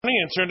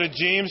and turn to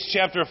James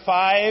chapter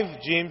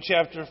 5. James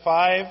chapter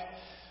 5.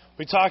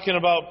 We're talking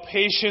about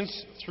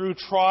patience through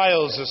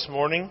trials this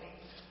morning.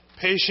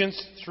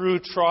 Patience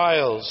through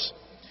trials.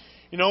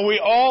 You know, we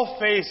all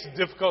face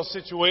difficult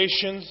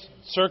situations,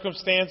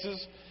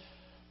 circumstances,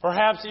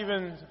 perhaps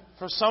even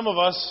for some of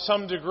us,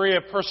 some degree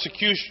of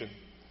persecution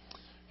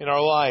in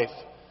our life.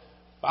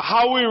 But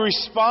how we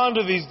respond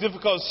to these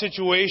difficult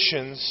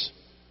situations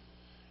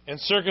and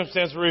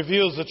circumstances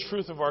reveals the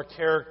truth of our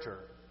character.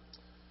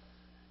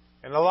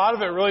 And a lot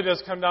of it really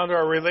does come down to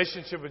our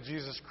relationship with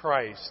Jesus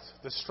Christ.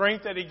 The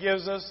strength that He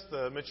gives us,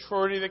 the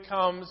maturity that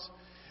comes,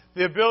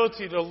 the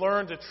ability to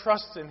learn to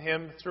trust in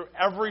Him through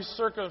every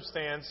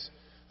circumstance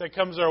that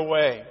comes our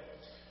way.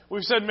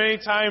 We've said many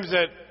times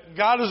that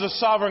God is a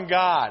sovereign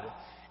God.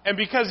 And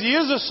because He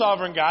is a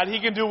sovereign God,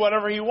 He can do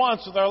whatever He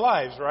wants with our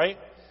lives, right?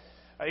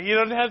 He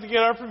doesn't have to get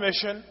our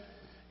permission.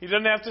 He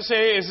doesn't have to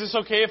say, is this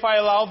okay if I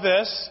allow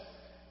this?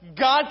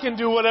 God can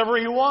do whatever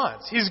He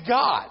wants. He's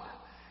God.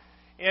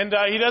 And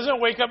He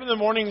doesn't wake up in the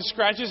morning and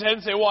scratch His head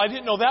and say, well, I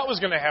didn't know that was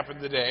going to happen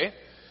today.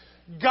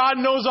 God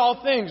knows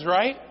all things,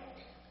 right?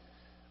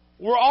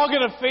 We're all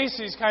going to face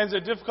these kinds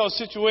of difficult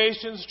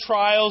situations,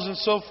 trials, and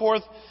so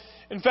forth.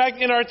 In fact,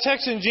 in our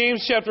text in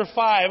James chapter 5,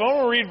 I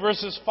want to read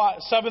verses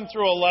 7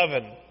 through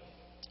 11. It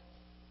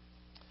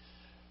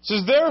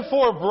says,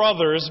 therefore,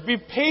 brothers, be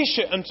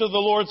patient until the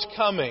Lord's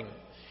coming.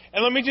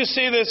 And let me just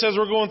say this as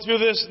we're going through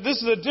this.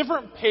 This is a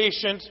different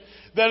patient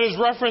that is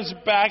referenced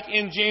back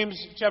in James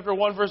chapter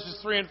 1, verses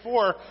 3 and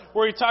 4,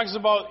 where he talks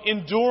about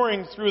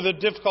enduring through the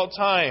difficult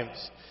times.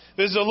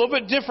 This is a little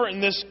bit different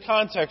in this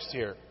context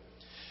here.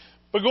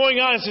 But going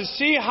on, it says,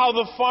 see how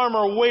the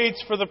farmer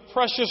waits for the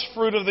precious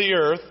fruit of the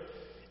earth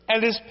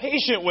and is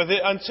patient with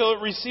it until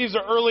it receives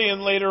the early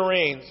and later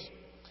rains.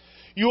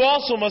 You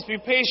also must be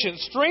patient.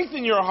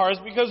 Strengthen your hearts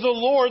because the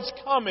Lord's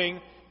coming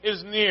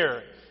is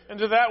near. And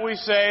to that we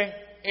say,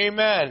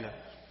 amen.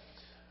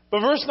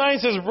 But verse 9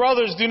 says,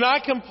 brothers, do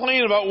not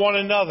complain about one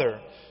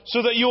another,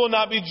 so that you will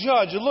not be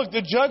judged. And look,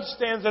 the judge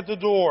stands at the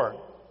door.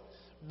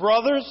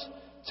 Brothers,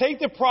 take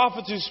the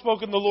prophets who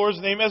spoke in the Lord's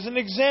name as an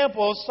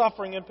example of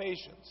suffering and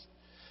patience.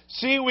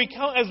 See, we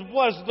count as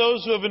blessed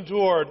those who have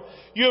endured.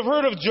 You have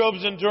heard of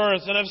Job's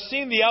endurance and have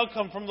seen the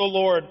outcome from the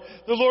Lord.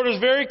 The Lord is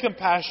very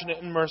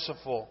compassionate and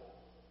merciful.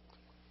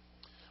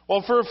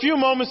 Well, for a few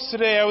moments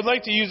today, I would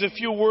like to use a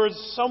few words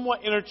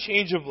somewhat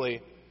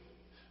interchangeably.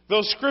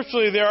 Though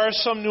scripturally there are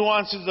some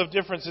nuances of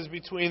differences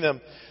between them.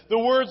 The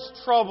words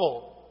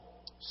trouble,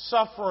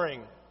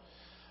 suffering,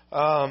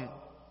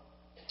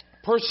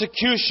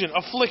 persecution,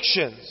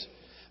 afflictions.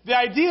 The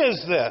idea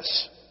is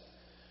this.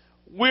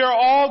 We are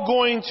all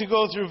going to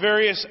go through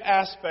various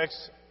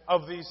aspects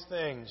of these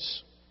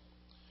things.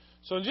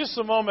 So in just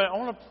a moment, I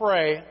want to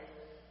pray,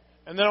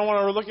 and then I want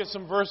to look at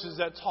some verses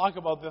that talk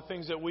about the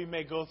things that we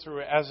may go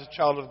through as a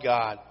child of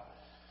God.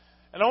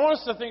 And I want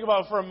us to think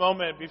about it for a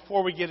moment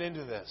before we get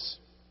into this.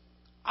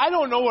 I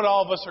don't know what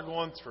all of us are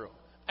going through.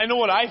 I know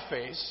what I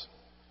face.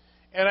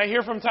 And I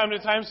hear from time to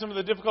time some of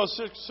the difficult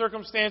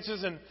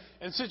circumstances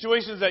and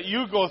situations that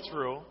you go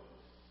through.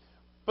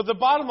 But the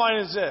bottom line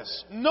is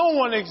this. No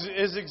one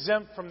is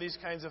exempt from these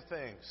kinds of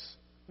things.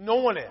 No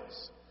one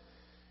is.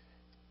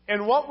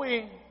 And what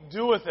we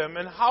do with them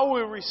and how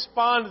we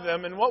respond to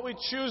them and what we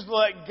choose to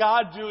let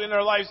God do in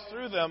our lives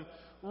through them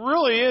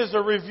really is a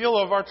reveal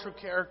of our true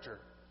character.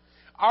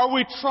 Are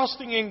we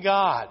trusting in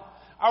God?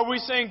 Are we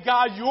saying,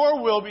 God,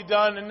 your will be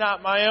done and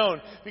not my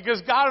own?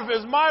 Because God, if it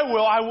was my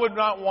will, I would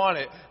not want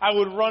it. I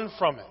would run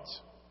from it.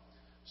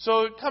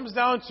 So it comes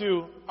down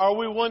to, are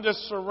we willing to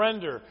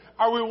surrender?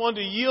 Are we willing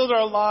to yield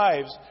our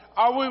lives?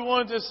 Are we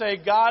willing to say,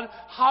 God,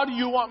 how do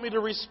you want me to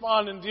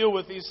respond and deal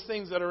with these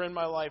things that are in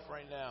my life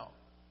right now?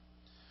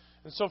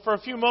 And so for a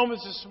few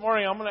moments this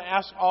morning, I'm going to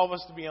ask all of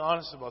us to be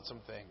honest about some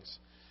things.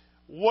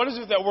 What is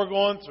it that we're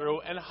going through,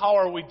 and how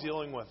are we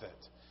dealing with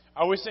it?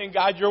 Are we saying,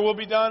 God, your will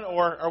be done?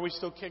 Or are we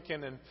still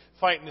kicking and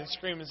fighting and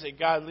screaming and say,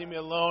 God, leave me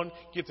alone.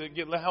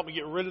 Help me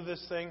get rid of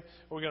this thing.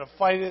 Are we going to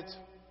fight it?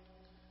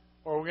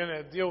 Or are we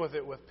going to deal with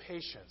it with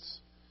patience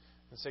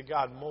and say,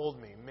 God, mold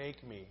me,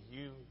 make me.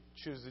 You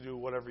choose to do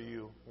whatever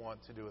you want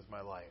to do with my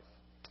life.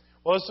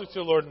 Well, let's look to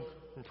the Lord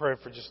in prayer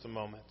for just a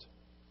moment.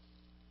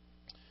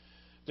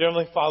 Dear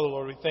Heavenly Father,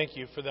 Lord, we thank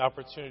you for the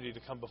opportunity to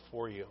come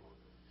before you.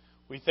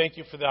 We thank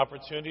you for the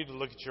opportunity to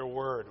look at your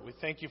word. We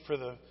thank you for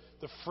the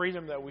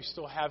freedom that we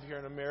still have here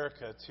in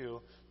America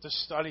to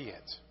study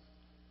it.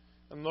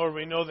 And Lord,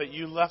 we know that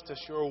you left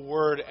us your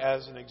word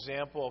as an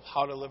example of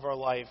how to live our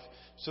life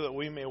so that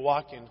we may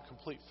walk in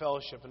complete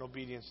fellowship and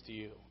obedience to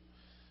you.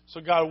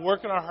 So God,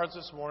 work in our hearts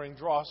this morning.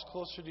 Draw us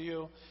closer to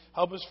you.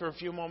 Help us for a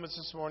few moments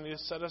this morning to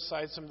set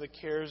aside some of the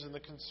cares and the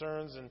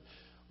concerns and,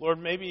 Lord,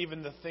 maybe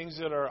even the things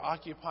that are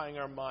occupying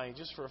our mind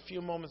just for a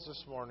few moments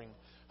this morning.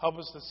 Help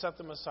us to set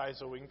them aside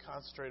so we can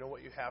concentrate on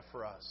what you have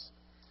for us.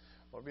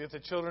 Lord, be with the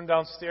children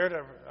downstairs.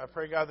 I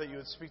pray, God, that you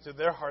would speak to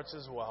their hearts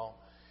as well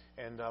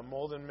and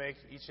mold and make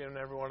each and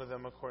every one of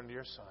them according to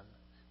your Son.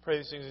 Pray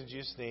these things in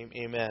Jesus' name.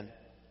 Amen.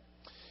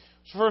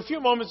 So for a few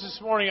moments this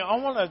morning, I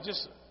want to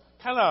just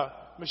kind of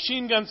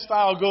machine gun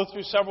style, go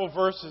through several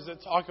verses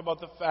that talk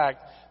about the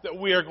fact that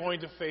we are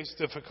going to face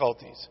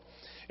difficulties.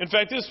 In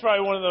fact, this is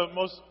probably one of the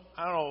most,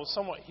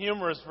 somewhat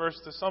humorous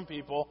verses to some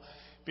people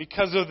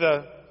because of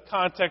the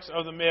context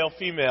of the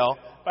male-female.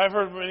 I've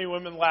heard many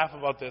women laugh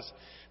about this.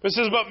 But it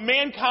says, but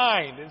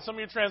mankind, and some of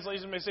your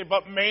translations may say,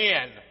 but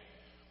man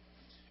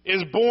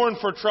is born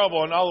for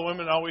trouble. And all the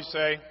women always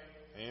say,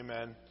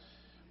 amen.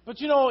 But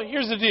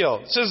here's the deal.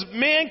 It says,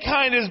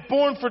 mankind is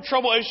born for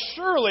trouble as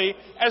surely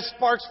as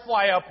sparks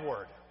fly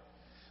upward.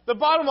 The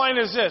bottom line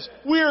is this.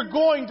 We are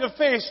going to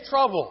face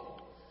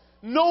trouble.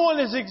 No one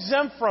is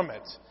exempt from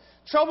it.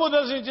 Trouble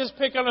doesn't just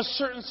pick on a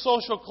certain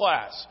social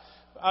class.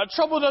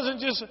 Trouble doesn't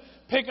just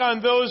pick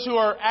on those who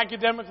are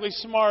academically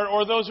smart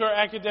or those who are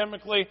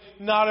academically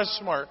not as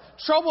smart.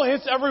 Trouble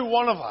hits every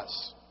one of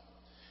us.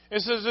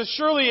 It says, as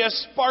surely as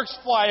sparks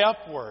fly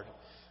upward.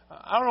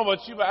 I don't know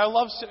about you, but I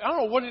don't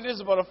know what it is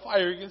about a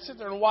fire. You can sit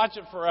there and watch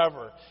it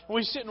forever. And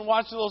we sit and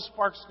watch those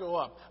sparks go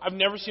up. I've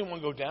never seen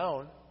one go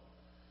down.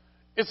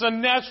 It's a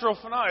natural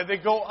phenomenon. They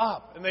go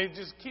up, and they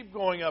just keep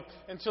going up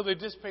until they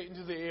dissipate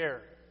into the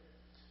air.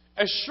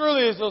 As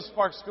surely as those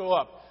sparks go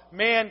up,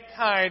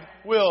 mankind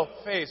will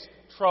face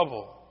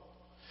trouble.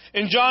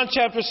 In John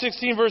chapter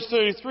 16, verse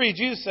 33,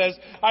 Jesus says,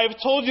 I have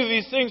told you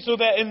these things so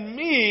that in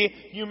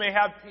me you may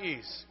have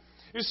peace.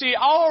 You see,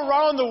 all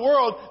around the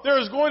world, there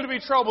is going to be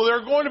trouble. There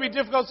are going to be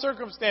difficult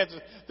circumstances.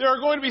 There are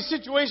going to be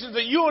situations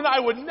that you and I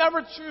would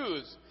never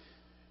choose.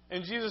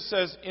 And Jesus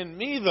says, in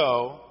me,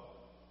 though,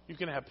 you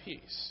can have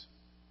peace.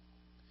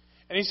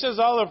 And he says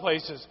other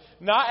places,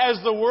 not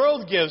as the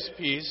world gives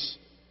peace,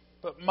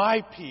 but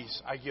my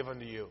peace I give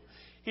unto you.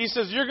 He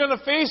says, you're going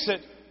to face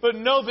it, but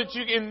know that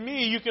in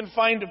me you can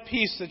find a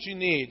peace that you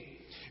need.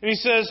 And he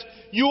says,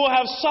 you will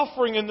have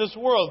suffering in this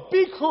world.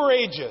 Be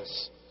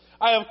courageous.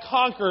 I have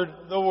conquered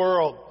the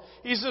world.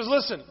 He says,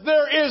 listen,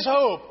 there is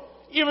hope.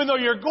 Even though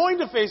you're going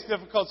to face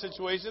difficult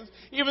situations,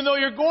 even though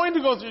you're going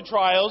to go through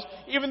trials,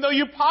 even though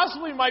you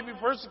possibly might be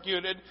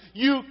persecuted,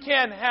 you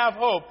can have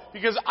hope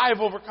because I've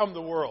overcome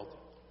the world.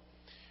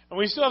 And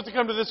we still have to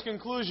come to this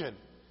conclusion.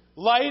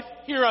 Life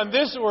here on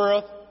this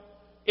earth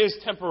is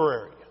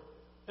temporary.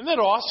 Isn't that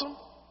awesome?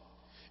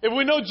 If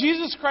we know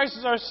Jesus Christ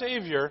is our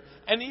Savior,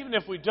 and even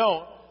if we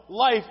don't,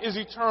 life is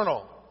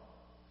eternal.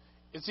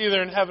 It's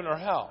either in heaven or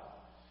hell.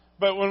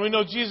 But when we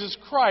know Jesus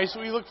Christ,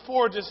 we look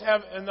forward to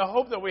and the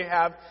hope that we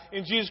have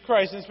in Jesus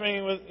Christ and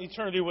spending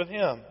eternity with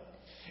Him.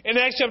 In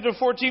Acts chapter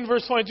 14,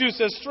 verse 22, it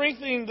says,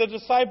 strengthening the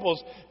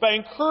disciples by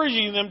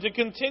encouraging them to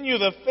continue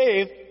the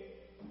faith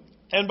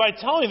and by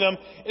telling them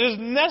it is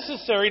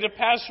necessary to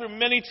pass through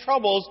many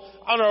troubles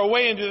on our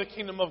way into the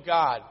kingdom of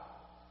God.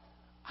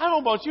 I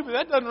don't know about you, but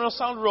that doesn't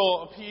sound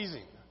real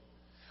appeasing.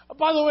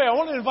 By the way, I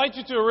want to invite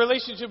you to a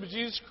relationship with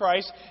Jesus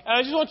Christ, and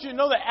I just want you to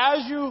know that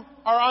as you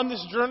are on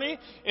this journey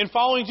in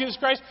following Jesus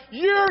Christ,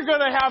 you're going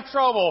to have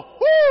trouble.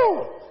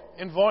 Woo!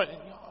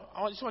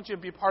 I just want you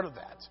to be a part of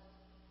that.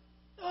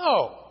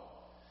 No.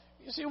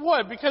 You see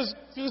what? Because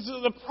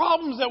the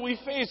problems that we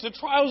face, the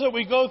trials that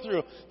we go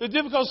through, the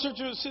difficult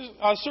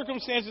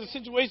circumstances,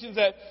 situations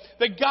that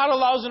God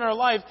allows in our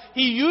life,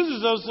 He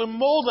uses those to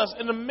mold us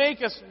and to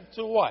make us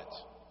to what?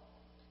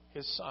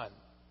 His Son.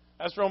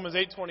 That's Romans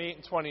 8:28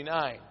 and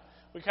 29.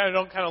 We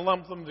don't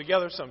lump them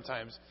together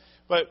sometimes.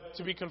 But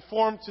to be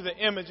conformed to the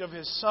image of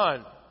His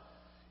Son.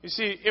 You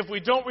see, if we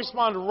don't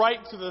respond right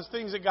to the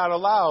things that God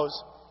allows,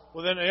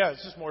 well then,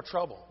 it's just more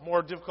trouble,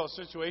 more difficult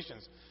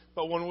situations.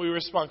 But when we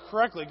respond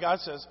correctly, God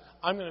says,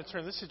 I'm going to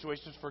turn this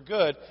situation for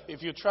good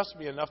if you trust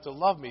me enough to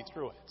love me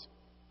through it.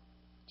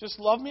 Just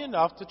love me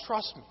enough to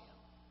trust me.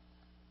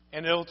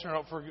 And it'll turn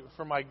out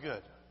for my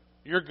good.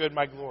 Your good,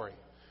 my glory.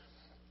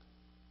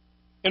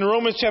 In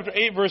Romans chapter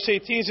 8, verse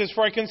 18, it says,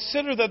 for I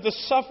consider that the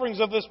sufferings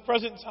of this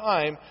present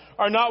time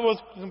are not worth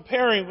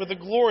comparing with the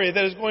glory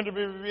that is going to be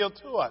revealed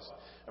to us.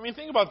 I mean,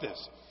 think about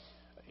this.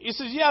 He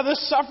says,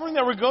 this suffering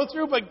that we go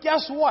through, but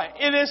guess what?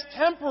 It is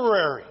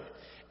temporary.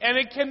 And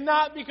it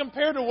cannot be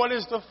compared to what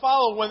is to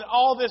follow when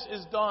all this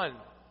is done.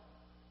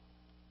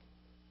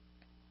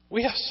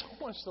 We have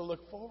so much to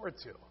look forward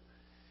to.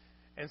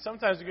 And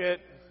sometimes we get,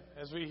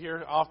 as we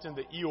hear often,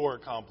 the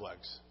Eeyore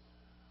complex.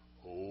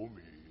 Oh,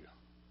 me.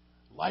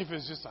 Life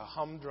is just a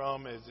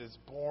humdrum. It's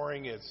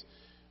boring. It's,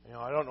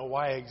 I don't know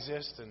why I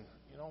exist. And,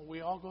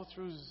 we all go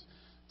through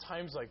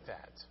times like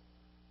that.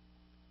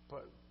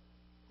 But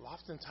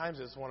oftentimes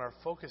it's when our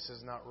focus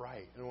is not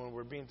right and when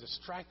we're being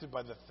distracted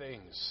by the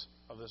things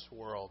of this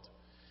world.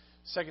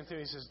 2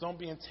 Timothy says, don't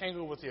be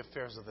entangled with the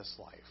affairs of this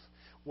life.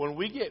 When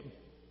we get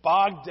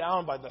bogged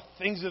down by the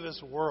things of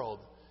this world,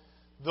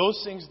 those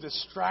things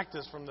distract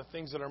us from the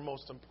things that are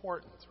most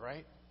important,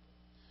 right?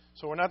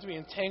 So we're not to be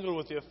entangled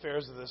with the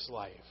affairs of this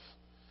life.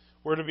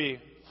 We're to be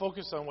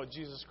focused on what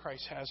Jesus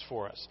Christ has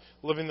for us,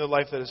 living the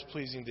life that is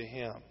pleasing to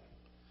Him.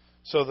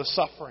 So the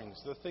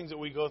sufferings, the things that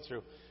we go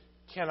through,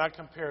 cannot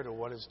compare to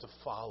what is to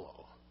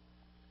follow.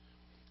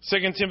 2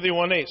 Timothy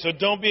 1:8, so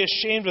don't be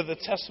ashamed of the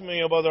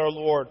testimony about our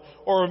Lord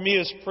or of me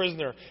as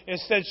prisoner.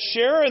 Instead,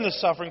 share in the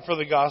suffering for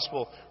the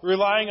gospel,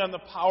 relying on the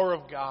power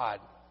of God.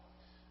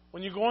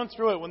 When you're going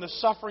through it, when the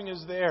suffering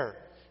is there,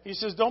 He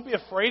says, don't be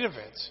afraid of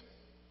it.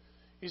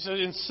 He says,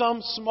 in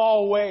some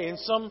small way, in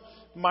some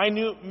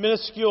minute,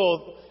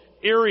 minuscule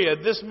area,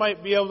 this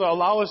might be able to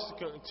allow us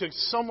to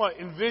somewhat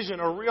envision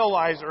or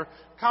realize or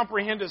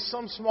comprehend to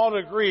some small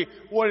degree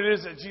what it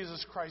is that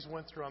Jesus Christ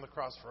went through on the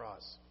cross for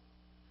us.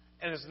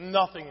 And it's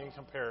nothing in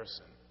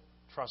comparison.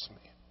 Trust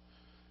me.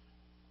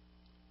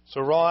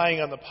 So relying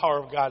on the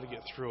power of God to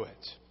get through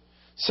it.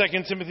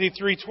 2 Timothy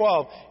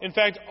 3:12. In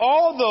fact,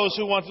 all those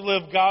who want to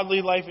live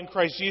godly life in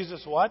Christ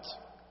Jesus, what?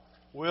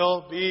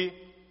 Will be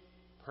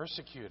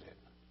persecuted.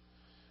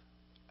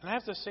 And I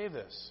have to say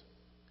this.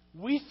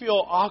 We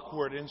feel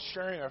awkward in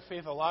sharing our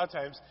faith a lot of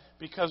times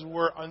because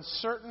we're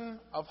uncertain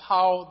of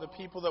how the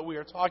people that we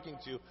are talking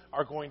to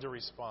are going to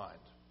respond.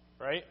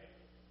 Right?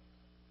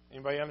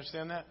 Anybody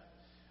understand that?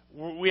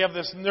 We have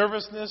this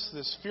nervousness,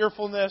 this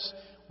fearfulness.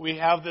 We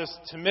have this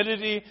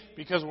timidity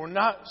because we're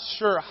not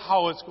sure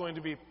how it's going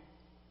to be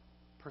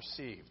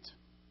perceived.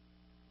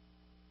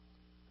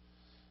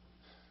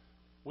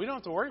 We don't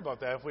have to worry about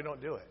that if we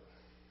don't do it.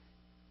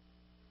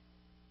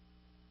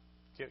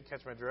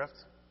 Catch my drift?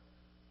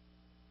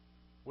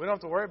 We don't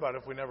have to worry about it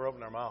if we never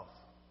open our mouth.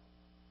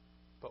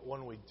 But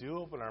when we do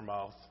open our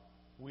mouth,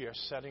 we are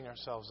setting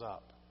ourselves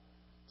up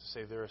to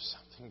say there is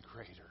something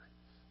greater.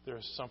 There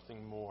is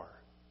something more.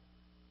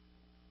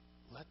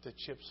 Let the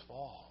chips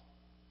fall.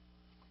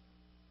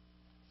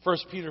 1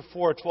 Peter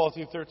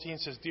 4:12-13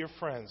 says, Dear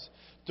friends,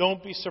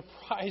 don't be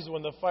surprised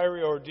when the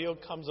fiery ordeal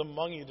comes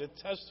among you to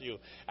test you,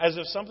 as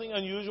if something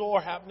unusual were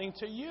happening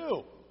to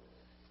you.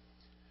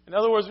 In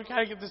other words, we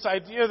kind of get this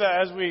idea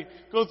that as we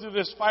go through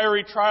this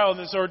fiery trial,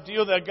 this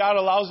ordeal that God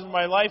allows in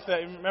my life,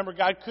 that, remember,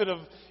 God could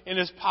have, in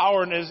His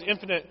power and His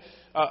infinite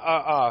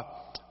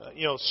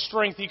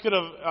strength, He could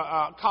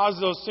have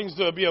caused those things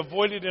to be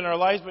avoided in our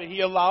lives, but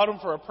He allowed them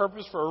for a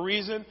purpose, for a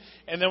reason.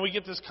 And then we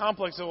get this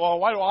complex of, well,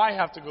 why do I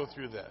have to go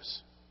through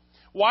this?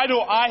 Why do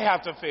I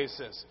have to face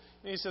this?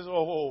 And He says,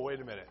 whoa, wait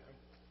a minute.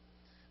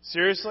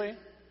 Seriously?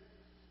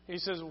 He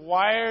says,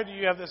 why do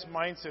you have this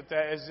mindset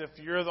that as if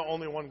you're the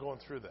only one going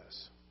through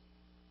this?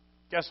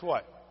 Guess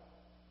what?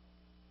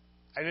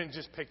 I didn't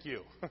just pick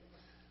you.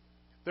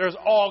 There's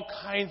all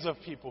kinds of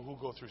people who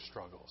go through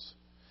struggles.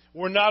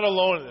 We're not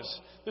alone in this.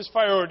 This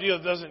fire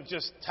ordeal doesn't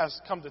just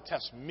come to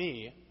test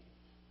me.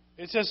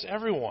 It tests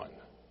everyone.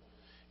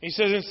 He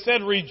says,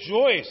 instead,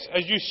 rejoice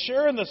as you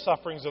share in the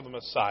sufferings of the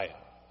Messiah,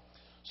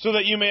 so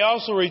that you may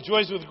also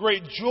rejoice with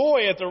great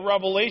joy at the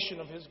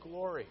revelation of His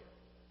glory.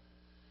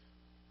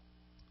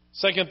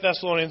 2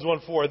 Thessalonians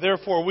 1:4.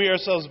 Therefore, we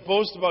ourselves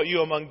boast about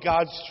you among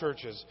God's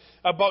churches,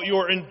 about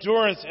your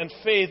endurance and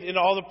faith in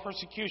all the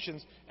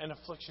persecutions and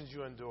afflictions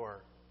you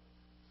endure.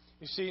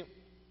 You see,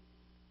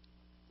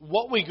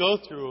 what we go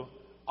through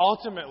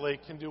ultimately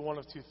can do one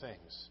of two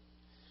things.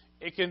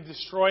 It can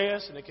destroy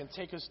us and it can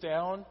take us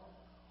down,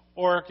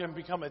 or it can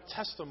become a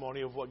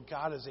testimony of what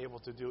God is able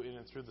to do in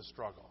and through the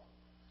struggle.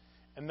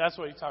 And that's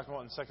what he talks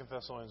about in 2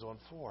 Thessalonians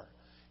 1:4.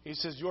 He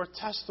says, your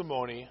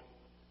testimony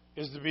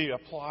is to be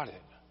applauded.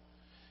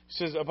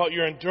 He says, about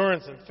your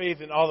endurance and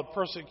faith in all the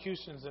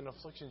persecutions and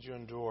afflictions you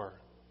endure.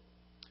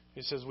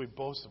 He says, we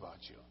boast about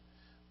you.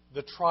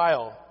 The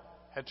trial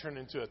had turned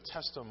into a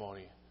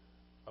testimony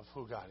of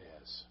who God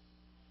is.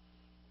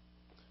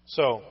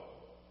 So,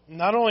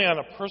 not only on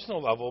a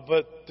personal level,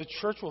 but the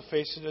church will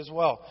face it as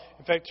well.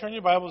 In fact, turn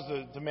your Bibles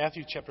to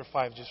Matthew chapter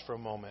 5 just for a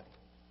moment.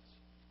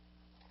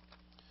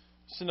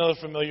 It's another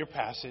familiar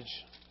passage.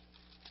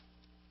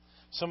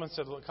 Someone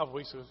said a couple of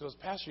weeks ago,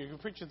 Pastor, you're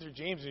preaching through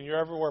James and you're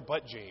everywhere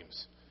but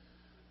James.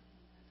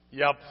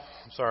 Yep,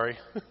 I'm sorry.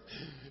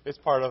 It's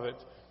part of it.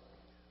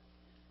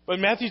 But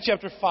in Matthew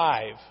chapter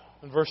 5,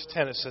 in verse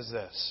 10, it says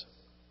this.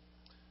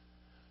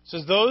 It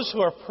says, those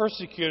who are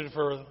persecuted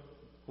for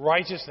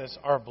righteousness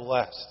are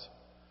blessed,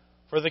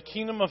 for the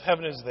kingdom of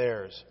heaven is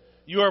theirs.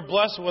 You are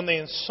blessed when they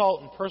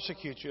insult and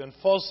persecute you and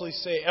falsely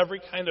say every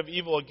kind of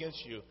evil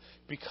against you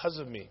because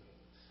of me.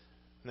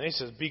 And then he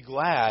says, be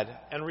glad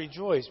and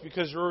rejoice,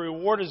 because your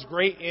reward is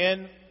great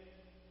in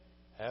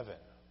heaven.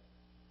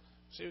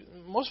 See,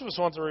 most of us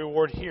want the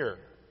reward here.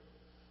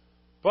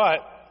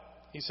 But,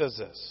 he says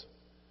this,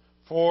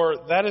 for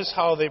that is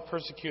how they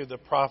persecuted the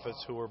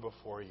prophets who were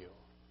before you.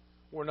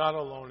 We're not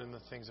alone in the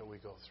things that we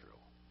go through.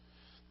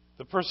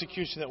 The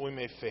persecution that we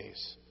may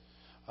face.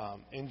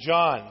 In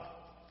John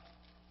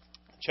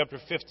chapter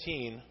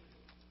 15,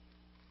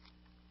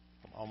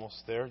 I'm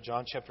almost there,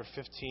 John chapter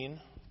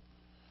 15,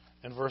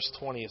 and verse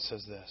 20, it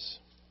says this.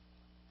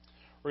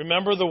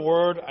 Remember the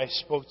word I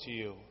spoke to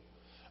you.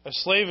 A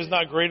slave is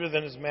not greater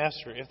than his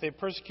master. If they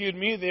persecute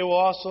me, they will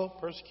also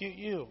persecute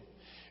you.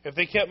 If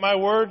they kept my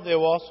word, they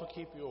will also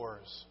keep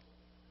yours.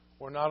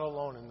 We're not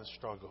alone in the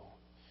struggle.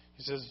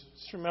 He says,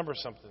 just remember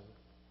something.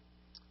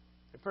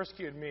 They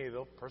persecuted me,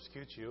 they'll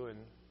persecute you, and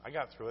I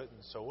got through it,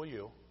 and so will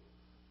you.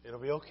 It'll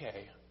be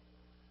okay.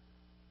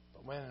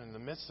 But man, in the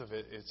midst of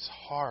it, it's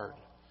hard.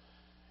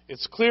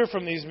 It's clear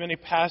from these many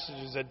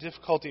passages that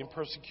difficulty and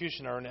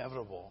persecution are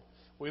inevitable.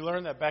 We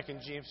learned that back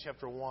in James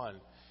chapter 1.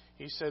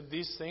 He said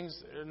these things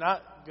are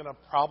not going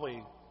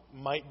to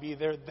might be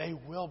there. They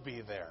will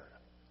be there.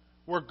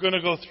 We're going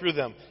to go through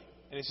them.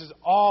 And he says,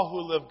 all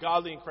who live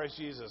godly in Christ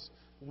Jesus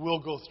will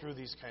go through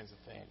these kinds of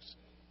things.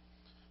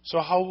 So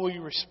how will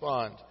you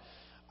respond?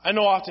 I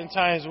know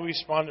oftentimes we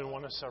respond in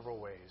one of several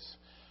ways.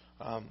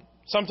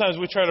 Sometimes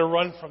we try to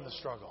run from the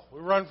struggle. We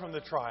run from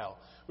the trial.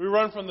 We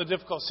run from the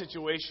difficult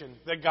situation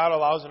that God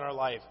allows in our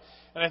life.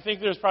 And I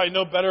think there's probably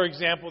no better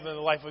example than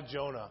the life of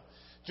Jonah.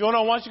 Jonah,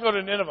 I want you to go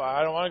to Nineveh.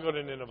 I don't want to go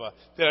to Nineveh.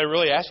 Did I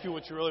really ask you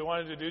what you really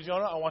wanted to do,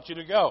 Jonah? I want you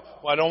to go.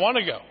 Well, I don't want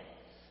to go.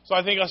 So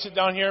I think I'll sit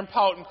down here and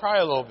pout and cry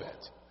a little bit.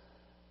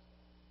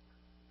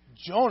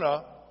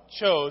 Jonah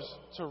chose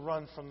to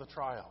run from the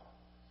trial.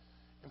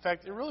 In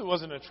fact, it really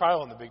wasn't a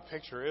trial in the big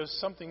picture. It was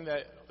something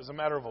that was a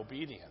matter of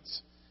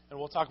obedience. And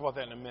we'll talk about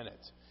that in a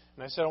minute.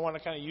 And I said I want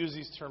to kind of use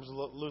these terms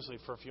loosely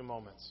for a few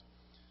moments.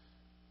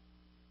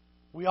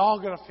 We all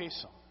going to face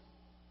them.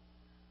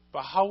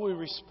 But how we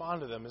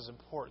respond to them is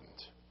important.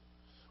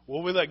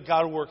 Will we let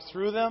God work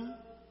through them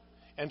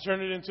and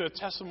turn it into a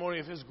testimony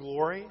of His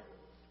glory?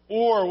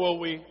 Or will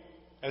we,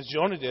 as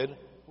Jonah did,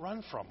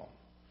 run from them?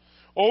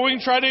 Or we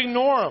can try to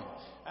ignore them.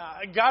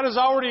 God has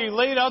already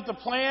laid out the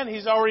plan.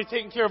 He's already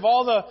taken care of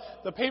all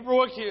the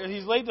paperwork.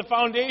 He's laid the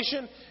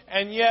foundation.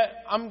 And yet,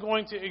 I'm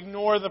going to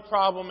ignore the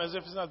problem as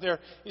if it's not there.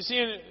 You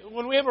see,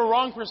 when we have a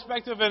wrong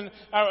perspective and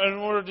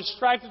we're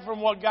distracted from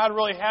what God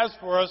really has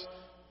for us,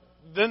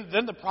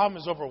 then the problem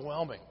is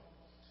overwhelming.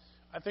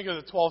 I think of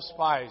the 12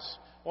 spies.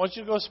 I want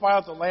you to go spy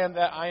out the land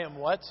that I am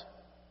what?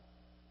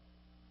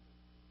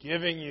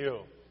 Giving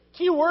you.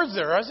 Key words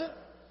there, isn't it?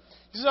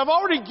 He says, I've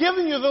already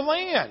given you the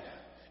land.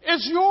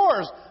 It's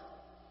yours.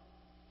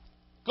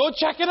 Go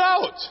check it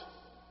out.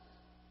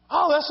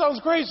 Oh, that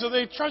sounds great. So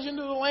they trudge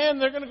into the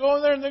land. They're going to go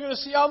in there and they're going to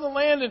see all the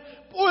land. And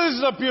boy, this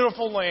is a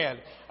beautiful land.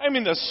 I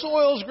mean, the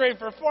soil's great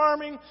for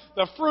farming.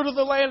 The fruit of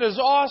the land is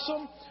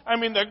awesome. I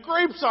mean, the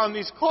grapes on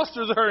these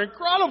clusters are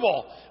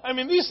incredible. I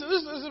mean, this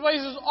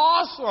place is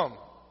awesome.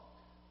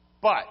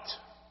 But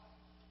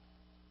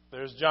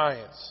there's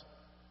giants.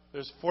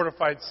 There's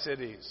fortified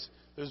cities.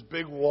 There's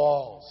big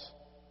walls.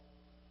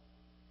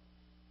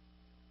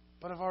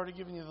 But I've already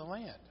given you the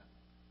land.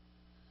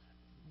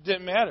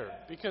 Didn't matter,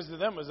 because to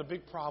them it was a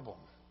big problem.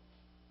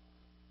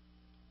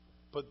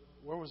 But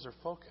where was their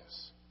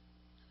focus?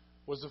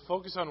 Was the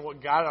focus on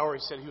what God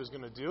already said He was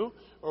going to do,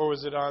 or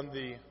was it on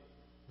the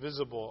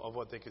visible of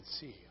what they could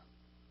see?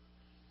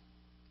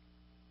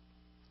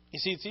 You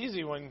see, it's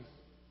easy when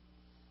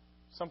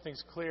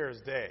something's clear as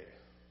day.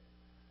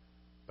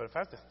 But if I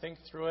have to think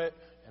through it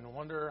and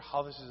wonder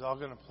how this is all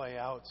going to play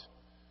out,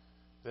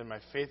 then my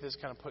faith is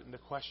kind of put into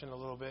question a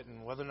little bit,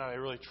 and whether or not I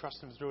really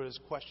trust Him through it is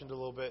questioned a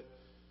little bit.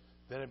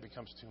 Then it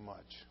becomes too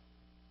much.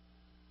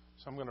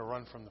 So I'm going to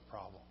run from the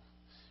problem.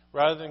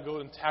 Rather than go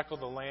and tackle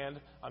the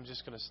land, I'm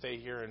just going to stay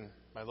here in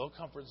my low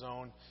comfort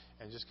zone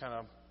and just kind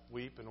of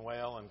weep and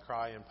wail and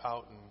cry and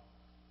pout, and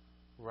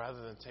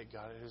rather than take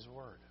God at His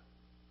word.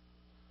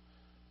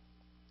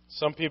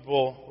 Some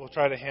people will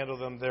try to handle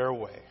them their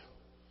way.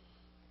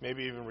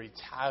 Maybe even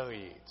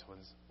retaliate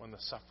when the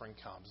suffering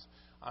comes.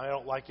 I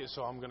don't like it,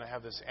 so I'm going to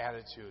have this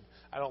attitude.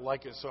 I don't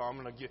like it, so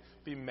I'm going to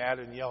be mad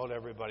and yell at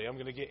everybody. I'm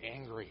going to get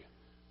angry.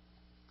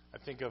 I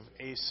think of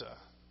Asa.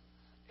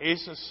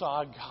 Asa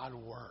saw God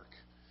work.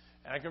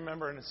 And I can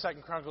remember in 2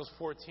 Chronicles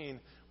 14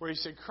 where he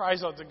said,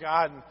 cries out to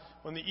God, and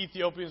when the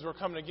Ethiopians were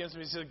coming against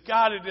him, he said,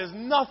 God, it is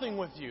nothing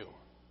with you.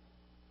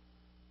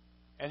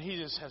 And he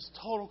just has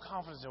total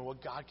confidence in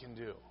what God can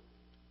do.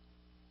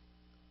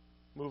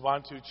 Move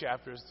on 2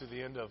 chapters to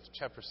the end of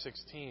chapter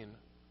 16.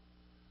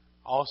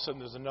 All of a sudden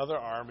there's another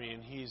army,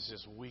 and he's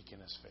just weak in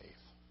his faith.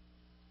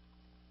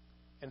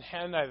 And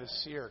Hanani the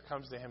seer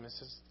comes to him and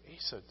says,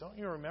 Asa, don't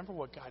you remember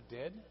what God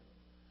did?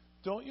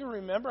 Don't you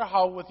remember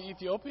how with the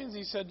Ethiopians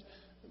he said,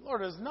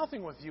 Lord, there's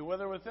nothing with you,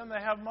 whether with them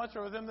that have much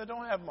or with them that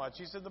don't have much.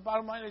 He said, the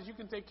bottom line is you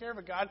can take care of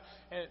it, God.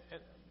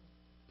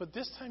 But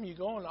this time you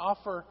go and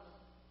offer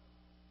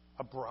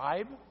a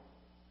bribe.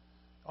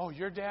 Oh,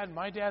 your dad and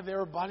my dad, they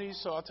were buddies,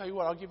 so I'll tell you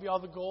what, I'll give you all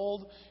the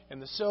gold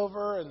and the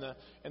silver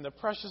and the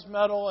precious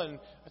metal, and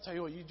I'll tell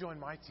you what, you join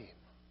my team.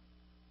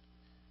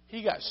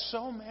 He got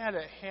so mad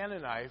at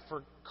Hanani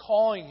for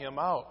calling him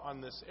out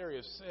on this area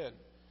of sin,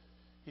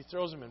 he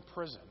throws him in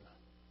prison.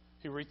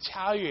 He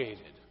retaliated.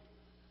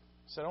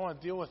 He said, I don't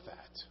want to deal with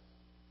that.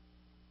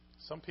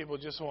 Some people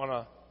just want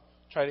to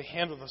try to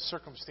handle the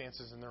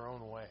circumstances in their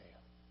own way.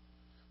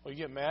 Well, you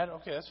get mad?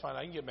 Okay, that's fine.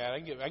 I can get mad. I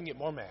can get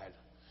more mad.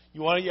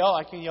 You want to yell?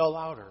 I can yell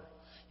louder.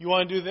 You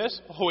want to do this?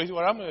 Oh, wait,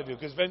 what I'm going to do,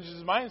 because vengeance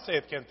is mine,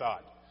 saith Ken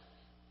Todd.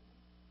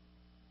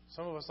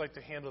 Some of us like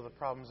to handle the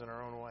problems in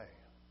our own way.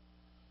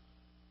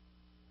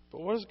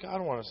 But what does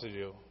God want us to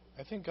do?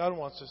 I think God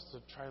wants us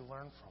to try to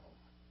learn from Him.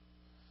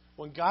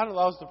 When God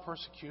allows the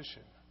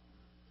persecution,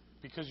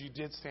 because you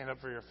did stand up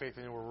for your faith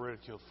and you were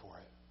ridiculed for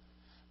it,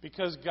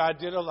 because God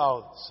did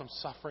allow some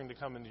suffering to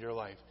come into your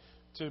life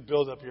to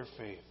build up your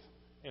faith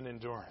and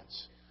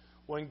endurance.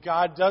 When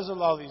God does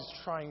allow these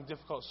trying,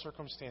 difficult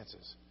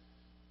circumstances,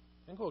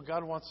 I think what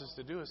God wants us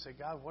to do is say,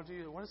 God, what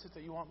is it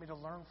that you want me to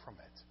learn from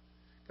it?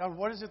 God,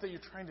 what is it that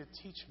you're trying to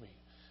teach me?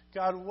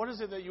 God, what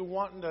is it that you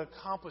want to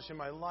accomplish in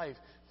my life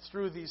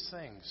through these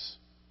things?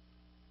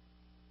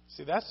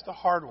 See, that's the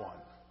hard one.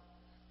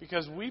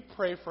 Because we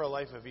pray for a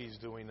life of ease,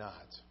 do we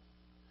not?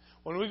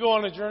 When we go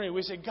on a journey,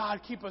 we say,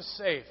 God, keep us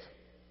safe.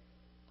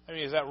 I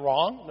mean, is that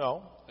wrong?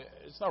 No,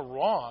 it's not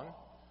wrong.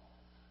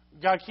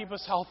 God, keep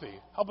us healthy.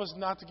 Help us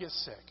not to get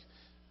sick.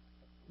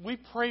 We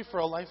pray for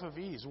a life of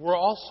ease. We're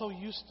all so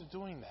used to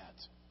doing that.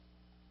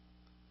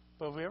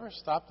 But have we ever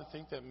stopped to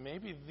think that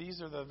maybe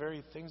these are the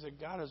very things that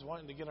God is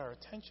wanting to get our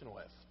attention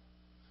with?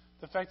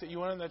 The fact that you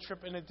went on that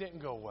trip and it didn't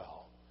go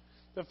well.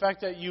 The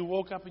fact that you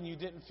woke up and you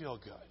didn't feel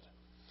good.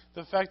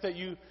 The fact that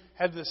you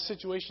had this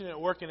situation at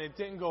work and it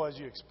didn't go as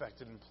you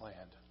expected and planned.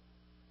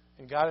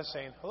 And God is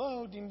saying,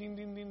 hello, ding, ding,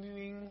 ding, ding, ding,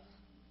 ding.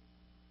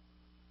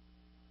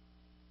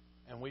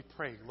 And we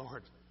pray,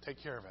 Lord,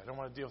 take care of it. I don't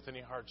want to deal with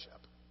any hardship.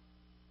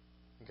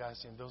 And God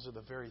is saying, those are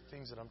the very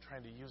things that I'm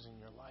trying to use in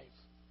your life.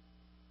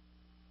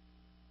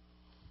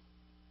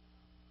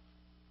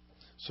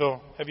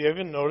 So, have you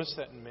ever noticed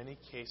that in many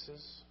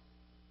cases,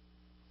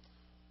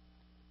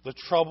 the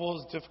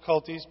troubles,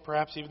 difficulties,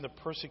 perhaps even the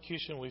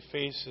persecution we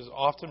face is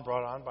often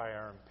brought on by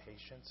our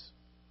impatience,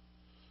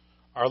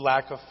 our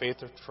lack of faith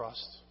or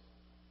trust,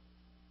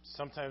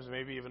 sometimes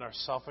maybe even our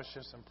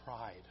selfishness and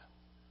pride.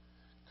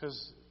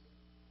 Because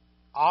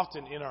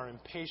often in our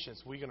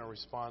impatience, we're going to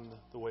respond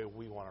the way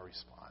we want to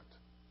respond.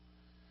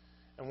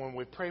 And when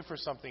we pray for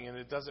something and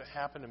it doesn't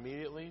happen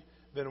immediately,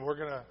 then we're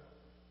going to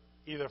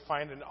either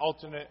find an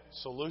alternate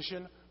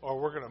solution or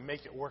we're going to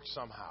make it work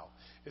somehow.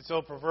 It's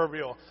so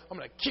proverbial, I'm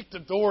going to kick the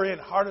door in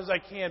hard as I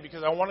can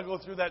because I want to go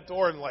through that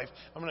door in life.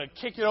 I'm going to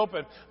kick it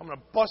open. I'm going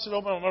to bust it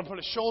open. I'm going to put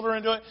a shoulder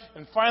into it.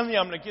 And finally,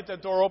 I'm going to get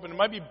that door open. It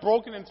might be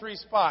broken in 3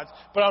 spots,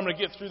 but I'm going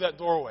to get through that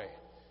doorway.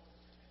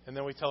 And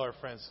then we tell our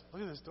friends,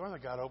 look at this door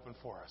that God opened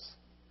for us.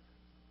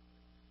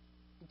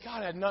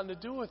 God had nothing to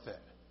do with it.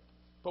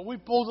 But we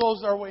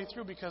bulldozed our way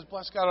through because,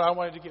 bless God, I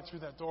wanted to get through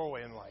that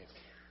doorway in life.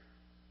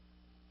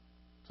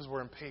 Because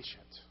we're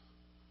impatient.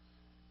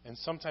 And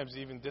sometimes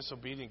even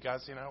disobedient.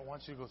 God's saying, I don't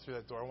want you to go through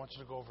that door. I want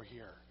you to go over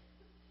here.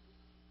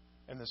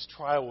 And this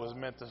trial was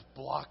meant to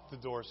block the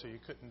door so you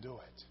couldn't do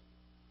it.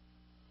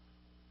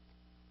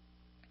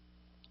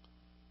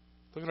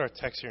 Look at our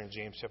text here in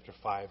James chapter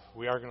 5.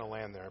 We are going to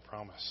land there, I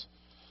promise.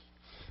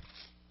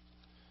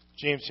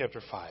 James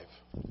chapter 5.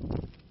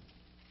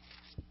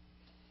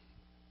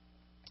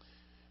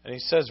 And he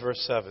says,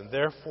 verse 7,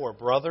 therefore,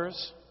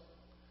 brothers,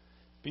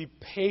 be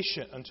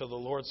patient until the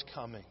Lord's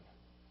coming.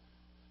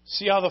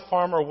 See how the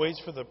farmer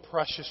waits for the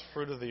precious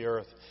fruit of the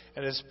earth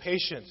and is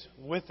patient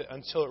with it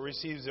until it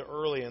receives the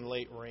early and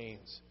late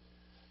rains.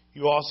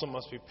 You also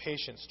must be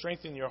patient.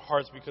 Strengthen your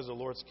hearts because the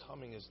Lord's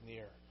coming is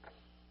near.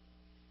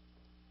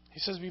 He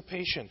says be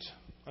patient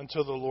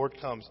until the Lord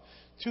comes.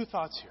 2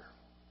 thoughts here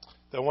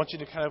that I want you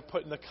to kind of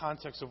put in the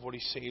context of what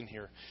he's saying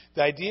here.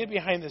 The idea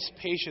behind this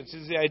patience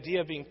is the idea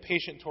of being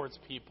patient towards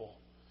people.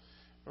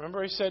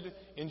 Remember I said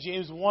in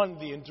James 1,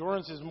 the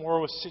endurance is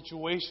more with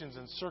situations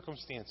and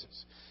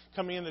circumstances.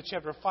 Coming into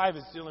chapter 5,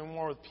 it's dealing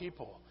more with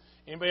people.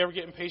 Anybody ever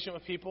get impatient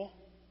with people?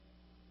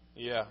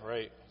 Yeah,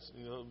 right.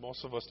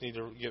 Most of us need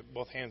to get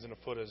both hands and a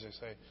foot, as they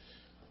say.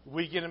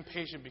 We get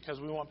impatient because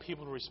we want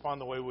people to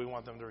respond the way we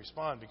want them to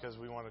respond because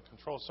we want to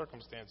control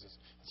circumstances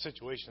and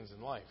situations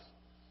in life.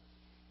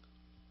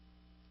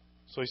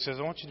 So he says,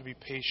 I want you to be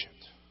patient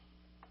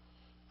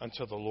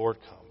until the Lord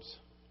comes.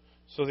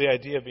 So the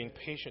idea of being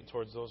patient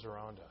towards those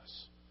around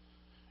us.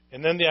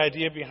 And then the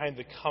idea behind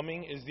the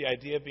coming is the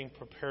idea of being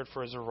prepared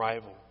for his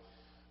arrival.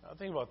 Now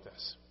think about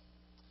this.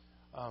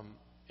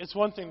 It's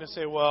one thing to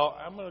say, well,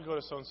 I'm going to go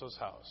to so-and-so's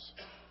house.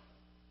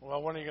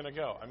 Well, when are you going to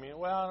go? I mean,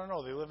 well, I don't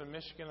know. They live in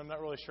Michigan. I'm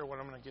not really sure when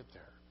I'm going to get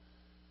there.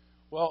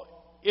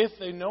 Well, if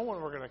they know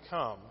when we're going to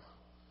come,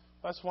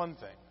 that's one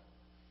thing.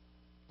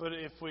 But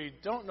if we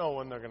don't know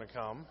when they're going to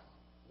come,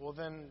 well,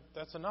 then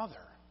that's another.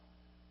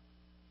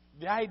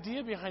 The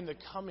idea behind the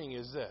coming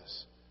is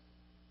this.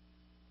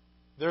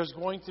 There's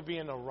going to be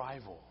an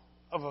arrival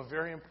of a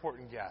very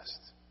important guest.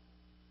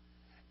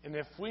 And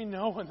if we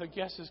know when the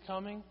guest is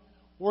coming,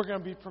 we're going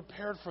to be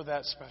prepared for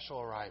that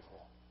special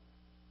arrival.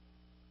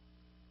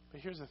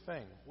 But here's the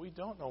thing. We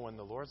don't know when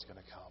the Lord's going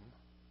to come.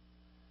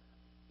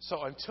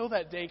 So until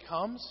that day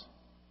comes,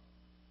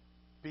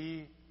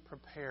 be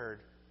prepared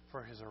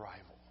for his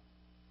arrival.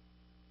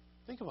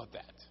 Think about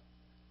that.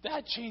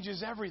 That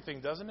changes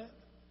everything, doesn't it?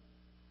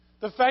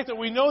 The fact that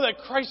we know that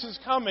Christ is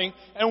coming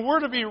and we're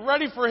to be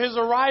ready for his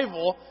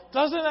arrival,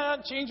 doesn't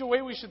that change the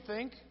way we should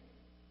think?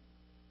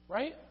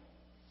 Right?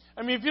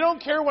 I mean, if you don't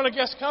care when a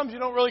guest comes, you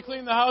don't really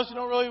clean the house, you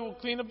don't really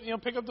clean up,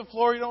 pick up the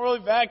floor, you don't really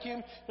vacuum,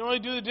 you don't really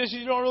do the dishes,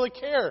 you don't really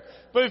care.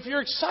 But if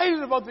you're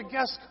excited about the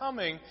guest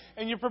coming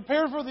and you're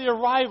prepared for the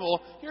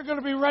arrival, you're going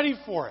to be ready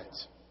for it.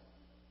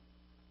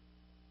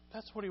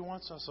 That's what he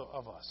wants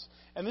of us.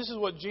 And this is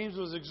what James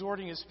was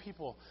exhorting his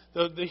people,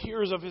 the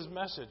hearers of his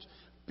message.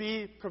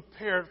 Be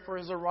prepared for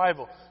his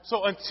arrival.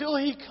 So until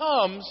he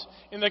comes,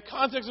 in the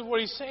context of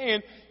what he's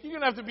saying, you're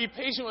going to have to be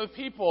patient with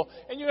people.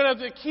 And you're going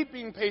to have to keep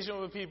being patient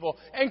with people.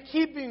 And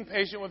keep being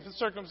patient with the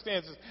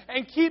circumstances.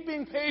 And keep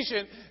being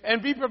patient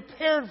and be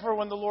prepared for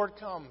when the Lord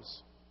comes.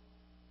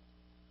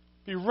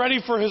 Be ready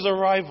for his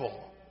arrival.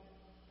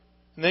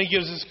 And then he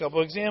gives us a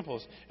couple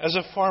examples. As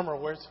a farmer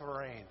waits for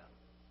rain.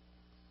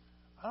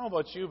 I don't know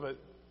about you, but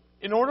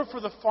in order for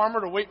the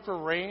farmer to wait for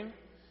rain,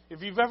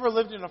 if you've ever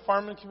lived in a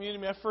farming community,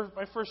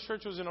 my first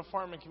church was in a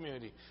farming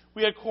community.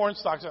 We had corn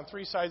stalks on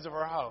 3 sides of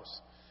our house.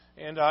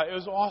 And it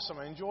was awesome.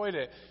 I enjoyed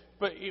it.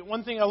 But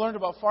one thing I learned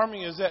about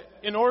farming is that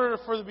in order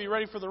for to be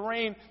ready for the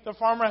rain, the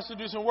farmer has to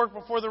do some work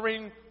before the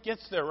rain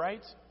gets there,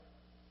 right?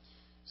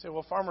 You say,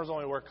 well, farmers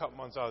only work a couple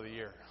months out of the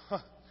year.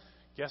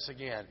 Guess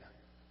again.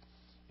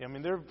 I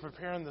mean, they're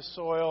preparing the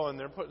soil, and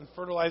they're putting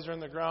fertilizer in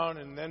the ground,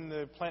 and then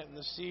they're planting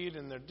the seed,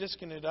 and they're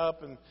disking it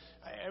up. And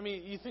I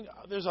mean, you think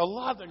there's a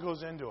lot that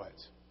goes into it.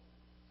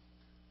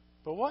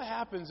 But what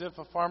happens if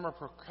a farmer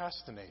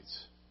procrastinates?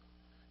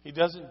 He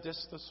doesn't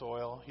disc the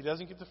soil. He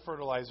doesn't get the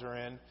fertilizer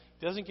in.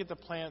 He doesn't get the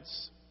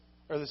plants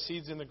or the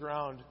seeds in the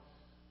ground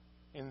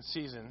in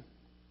season.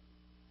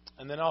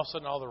 And then all of a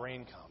sudden, all the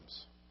rain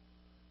comes.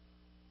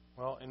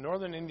 Well, in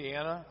northern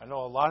Indiana, I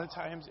know a lot of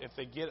times if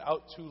they get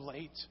out too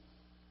late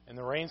and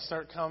the rains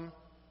start coming,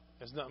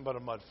 it's nothing but a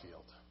mud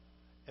field.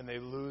 And they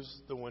lose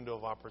the window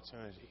of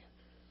opportunity.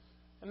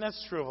 And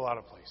that's true of a lot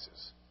of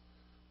places.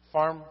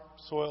 Farm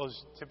soil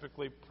is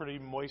typically pretty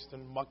moist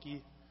and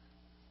mucky.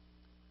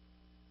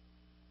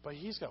 But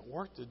he's got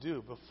work to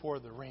do before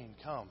the rain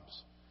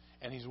comes.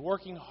 And he's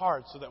working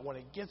hard so that when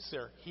it gets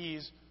there,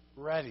 he's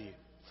ready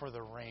for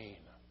the rain.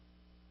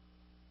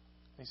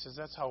 And he says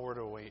that's how we're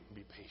to wait and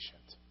be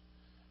patient.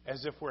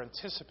 As if we're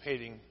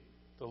anticipating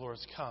the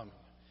Lord's coming.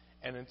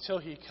 And until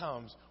he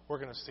comes, we're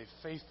going to stay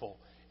faithful.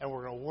 And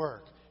we're going to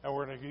work. And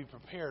we're going to be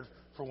prepared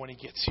for when he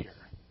gets here.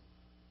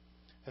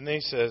 And then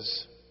he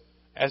says,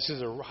 as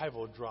his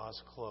arrival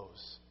draws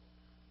close.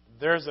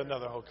 There's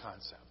another whole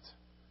concept.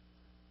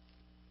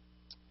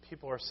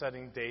 People are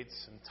setting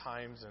dates and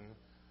times and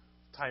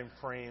time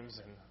frames,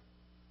 and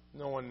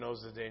no one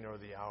knows the day nor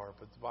the hour.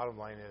 But the bottom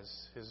line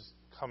is his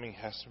coming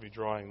has to be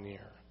drawing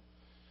near.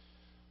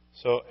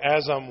 So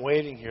as I'm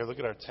waiting here, look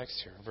at our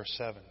text here, verse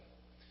 7.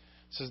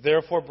 It says,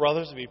 therefore,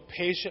 brothers, be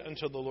patient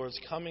until the Lord's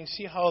coming.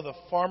 See how the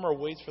farmer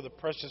waits for the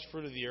precious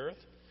fruit of the earth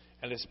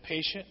and is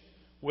patient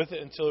with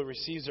it until it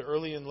receives the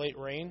early and late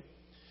rain.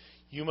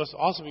 You must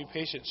also be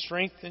patient.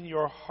 Strengthen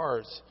your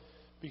hearts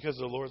because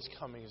the Lord's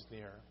coming is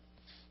near.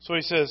 So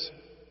he says,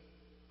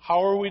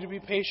 how are we to be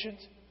patient?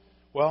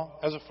 Well,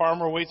 as a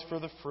farmer waits for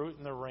the fruit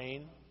and the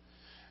rain,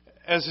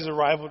 as his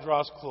arrival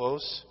draws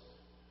close,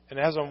 and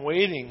as I'm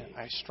waiting,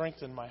 I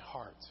strengthen my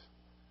heart.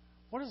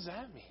 What does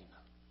that mean?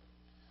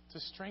 To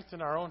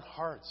strengthen our own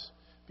hearts.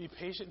 Be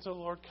patient until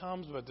the Lord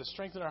comes, but to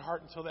strengthen our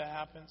heart until that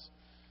happens.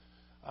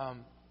 I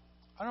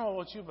don't know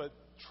about you, but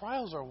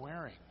trials are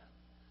wearing.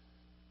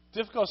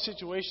 Difficult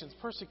situations,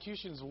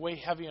 persecutions weigh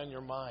heavy on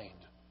your mind.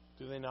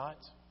 Do they not?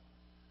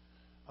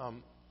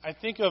 I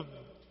think of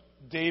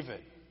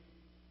David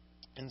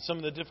and some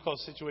of the difficult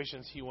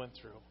situations he went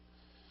through.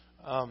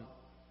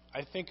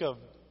 I think of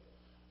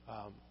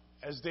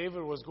as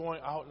David was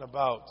going out and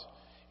about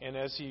and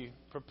as he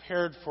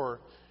prepared for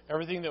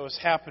everything that was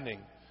happening.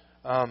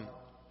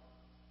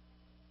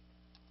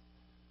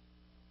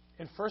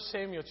 In 1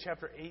 Samuel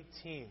chapter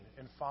 18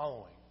 and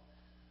following,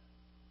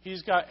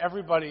 he's got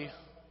everybody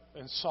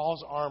in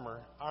Saul's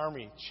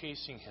army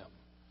chasing him.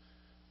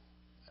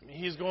 I mean,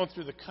 he's going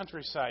through the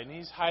countryside, and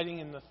he's hiding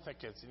in the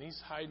thickets, and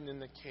he's hiding in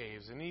the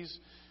caves, and he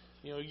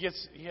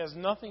has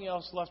nothing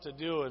else left to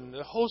do. And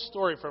the whole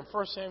story from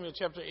 1 Samuel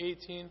chapter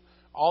 18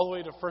 all the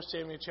way to 1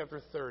 Samuel chapter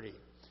 30.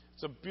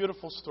 It's a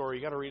beautiful story.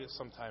 You got to read it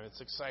sometime.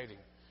 It's exciting.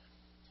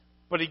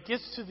 But he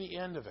gets to the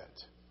end of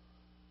it.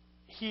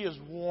 He is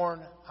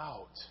worn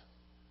out.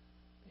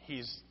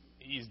 He's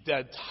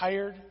dead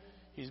tired.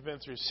 He's been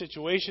through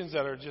situations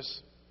that are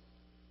just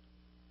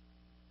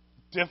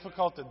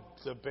difficult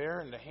to bear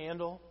and to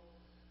handle.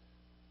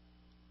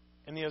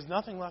 And he has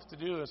nothing left to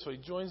do. And so he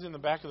joins in the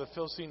back of the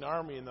Philistine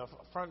army, and the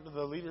front of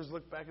the leaders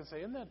look back and say,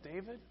 isn't that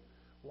David?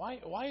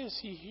 Why is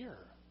he here?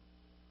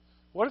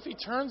 What if he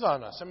turns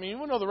on us? I mean,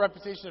 you know the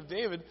reputation of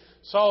David.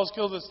 Saul has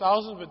killed his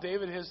thousands, but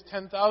David his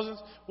 10,000s.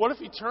 What if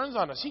he turns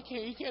on us? He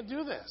can't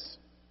do this.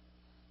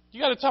 You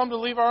got to tell him to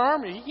leave our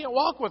army. He can't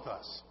walk with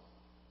us.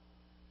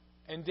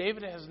 And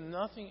David has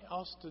nothing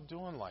else to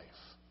do in life.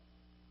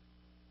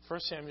 1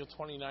 Samuel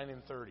 29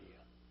 and 30.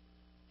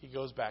 He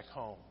goes back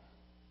home.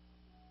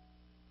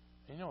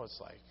 And you know what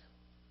it's like.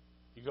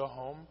 You go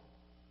home,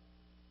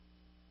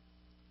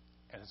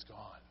 and it's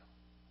gone.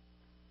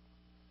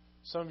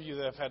 Some of you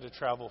that have had to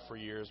travel for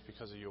years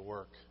because of your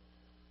work,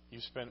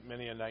 you've spent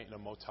many a night in a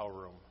motel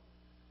room.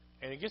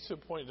 And it gets to a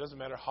point, it doesn't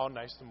matter how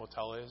nice the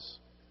motel is,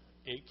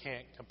 it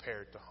can't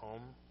compare to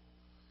home.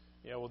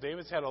 Yeah, well,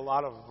 David's had a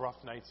lot of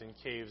rough nights in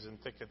caves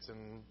and thickets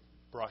and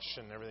brush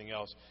and everything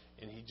else,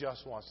 and he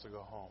just wants to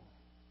go home.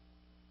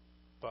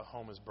 But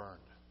home is burned.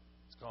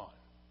 It's gone.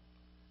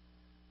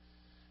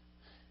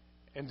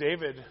 And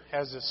David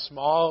has this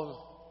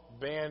small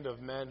band of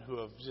men who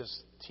have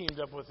just teamed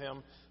up with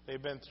him.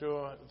 They've been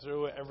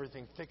through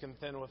everything thick and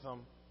thin with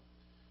him.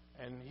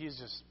 And he's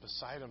just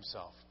beside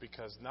himself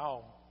because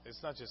now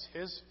it's not just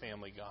his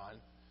family gone.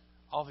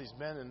 All these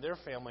men and their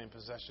family and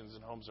possessions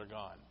and homes are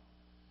gone.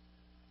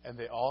 And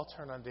they all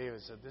turned on David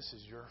and said, "This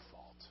is your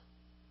fault."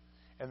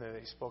 And then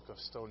they spoke of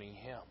stoning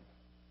him.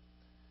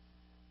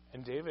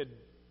 And David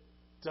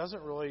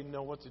doesn't really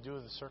know what to do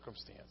with the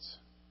circumstance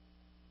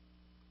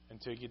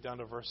until you get down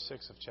to verse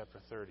 6 of chapter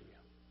 30. And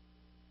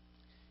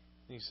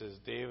he says,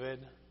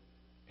 David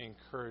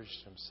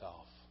encouraged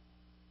himself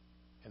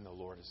in the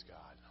Lord his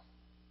God.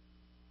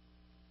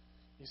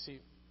 You see,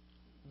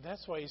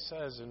 that's why he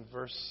says in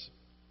verse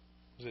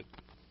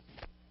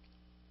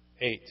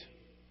 8,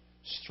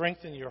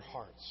 strengthen your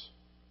hearts.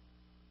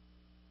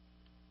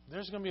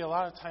 There's going to be a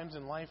lot of times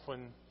in life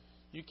when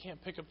you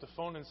can't pick up the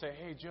phone and say,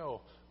 "Hey,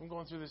 Joe, I'm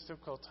going through this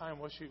difficult time.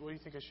 What do you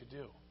think I should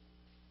do?"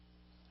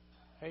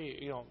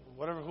 Hey,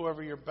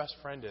 whoever your best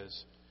friend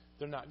is,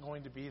 they're not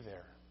going to be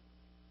there.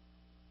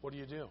 What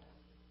do?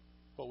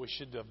 What we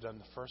should have done in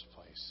the first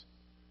place.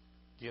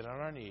 Get on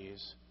our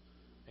knees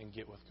and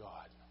get with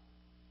God.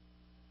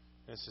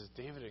 And it says,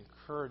 David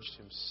encouraged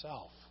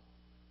himself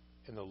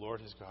in the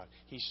Lord his God.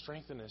 He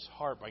strengthened his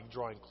heart by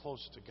drawing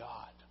close to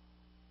God.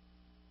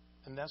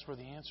 And that's where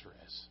the answer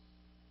is.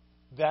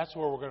 That's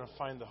where we're going to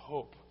find the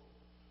hope.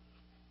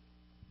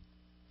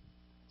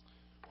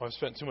 Well, I've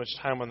spent too much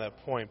time on that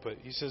point, but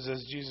he says,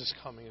 as Jesus'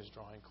 coming is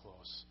drawing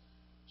close,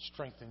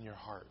 strengthen your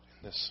heart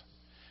in this.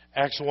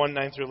 Acts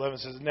 1:9-11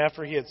 says, and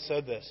after he had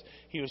said this,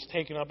 he was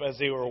taken up as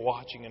they were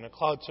watching, and a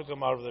cloud took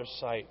him out of their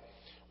sight.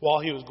 While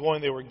he was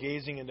going, they were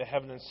gazing into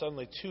heaven, and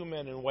suddenly 2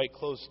 men in white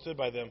clothes stood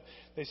by them.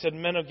 They said,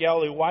 Men of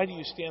Galilee, why do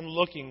you stand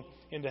looking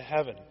into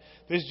heaven?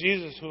 This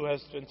Jesus who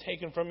has been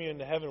taken from you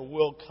into heaven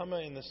will come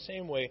in the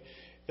same way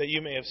that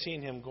you may have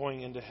seen him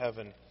going into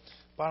heaven.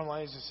 Bottom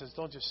line is, it says,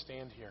 don't just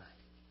stand here.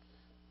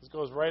 This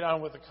goes right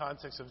on with the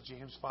context of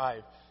James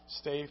 5.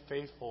 Stay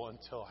faithful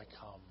until I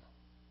come.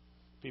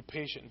 Be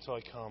patient until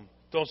I come.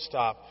 Don't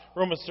stop.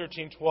 Romans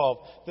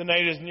 13:12. The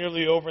night is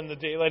nearly over and the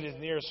daylight is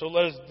near, so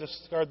let us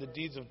discard the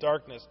deeds of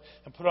darkness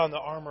and put on the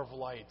armor of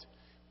light.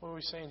 What are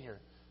we saying here?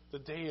 The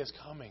day is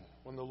coming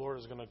when the Lord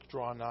is going to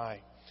draw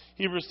nigh.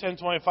 Hebrews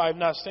 10:25.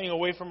 Not staying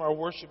away from our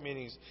worship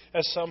meetings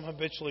as some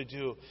habitually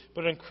do,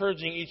 but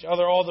encouraging each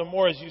other all the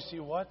more as you see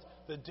what?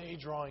 The day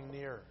drawing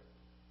near.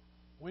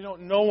 We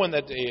don't know when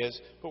that day is,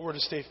 but we're to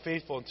stay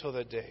faithful until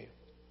that day.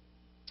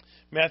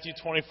 Matthew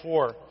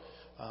 24.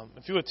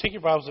 If you would take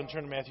your Bibles and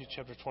turn to Matthew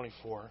chapter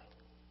 24.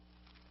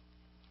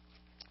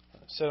 I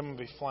said I'm going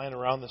to be flying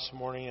around this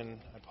morning, and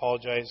I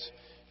apologize.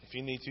 If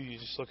you need to, you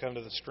just look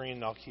under the screen,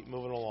 and I'll keep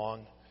moving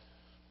along.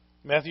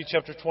 Matthew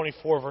chapter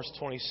 24, verse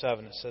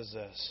 27, it says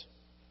this.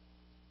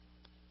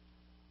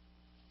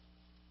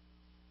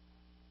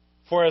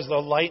 For as the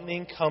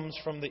lightning comes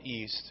from the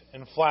east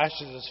and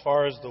flashes as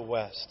far as the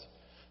west,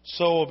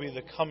 so will be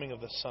the coming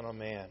of the Son of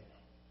Man.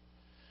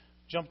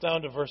 Jump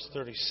down to verse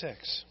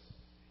 36.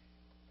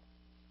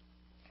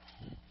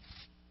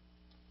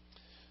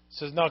 It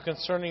says, now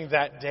concerning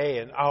that day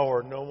and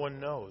hour no one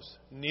knows,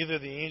 neither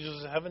the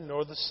angels of heaven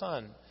nor the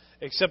Son,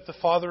 except the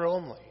Father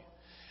only.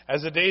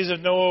 As the days of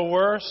Noah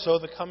were, so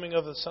the coming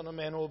of the Son of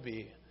Man will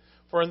be.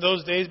 For in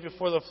those days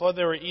before the flood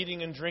they were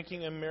eating and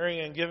drinking and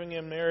marrying and giving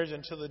in marriage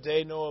until the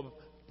day Noah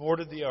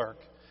boarded the ark.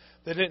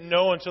 They didn't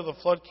know until the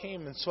flood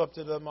came and swept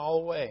them all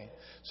away.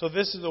 So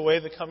this is the way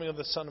the coming of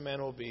the Son of Man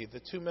will be.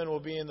 The 2 men will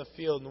be in the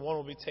field, and one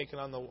will be taken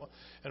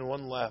and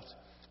one left.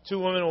 2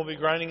 women will be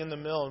grinding in the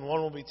mill, and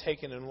one will be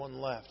taken and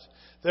one left.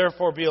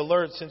 Therefore be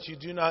alert, since you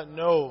do not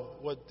know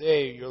what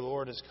day your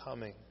Lord is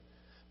coming.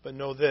 But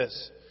know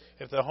this,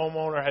 if the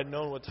homeowner had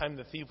known what time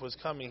the thief was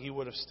coming, he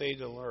would have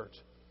stayed alert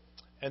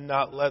and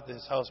not let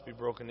his house be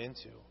broken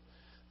into.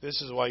 This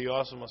is why you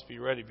also must be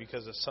ready,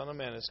 because the Son of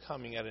Man is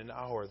coming at an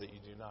hour that you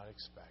do not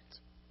expect.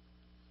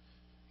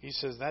 He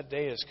says that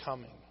day is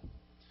coming.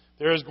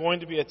 There is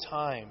going to be a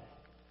time.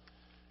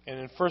 And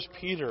in 1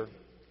 Peter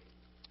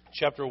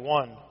chapter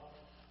 1,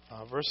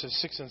 verses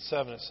 6 and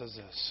 7, it says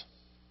this.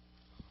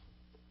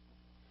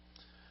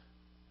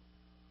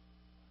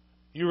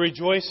 You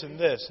rejoice in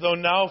this, though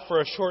now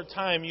for a short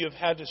time you have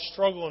had to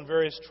struggle in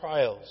various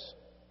trials,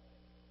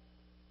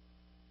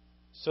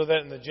 so that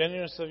in the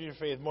genuineness of your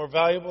faith, more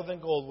valuable than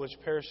gold, which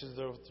perishes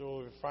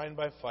though refined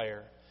by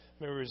fire,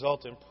 may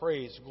result in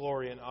praise,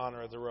 glory, and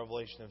honor at the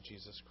revelation of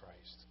Jesus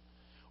Christ.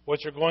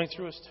 What you're going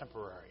through is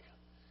temporary,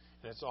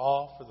 and it's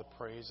all for the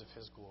praise of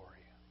His glory.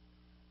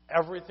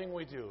 Everything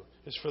we do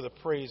is for the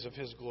praise of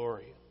His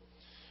glory.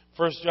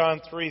 1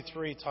 John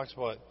 3:3 talks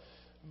about it.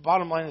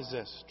 Bottom line is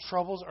this.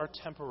 Troubles are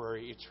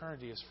temporary.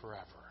 Eternity is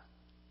forever.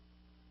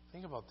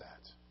 Think about that.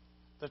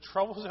 The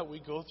troubles that we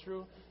go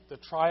through, the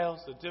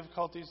trials, the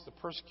difficulties, the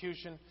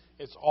persecution,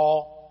 it's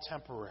all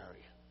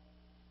temporary.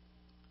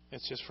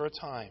 It's just for a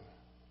time.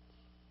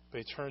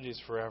 But eternity is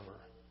forever.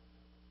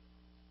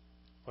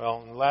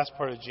 Well, in the last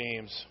part of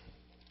James,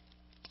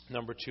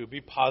 number 2, be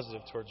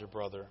positive towards your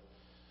brother.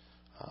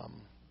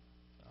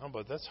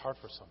 But that's hard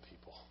for some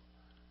people.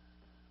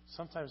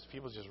 sometimes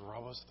people just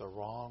rub us the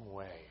wrong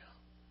way.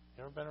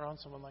 You ever been around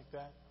someone like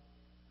that?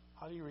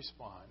 How do you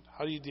respond?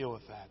 How do you deal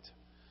with that?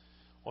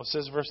 Well, it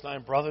says, verse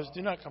 9, brothers,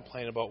 do not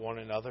complain about one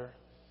another,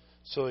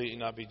 so that you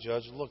not be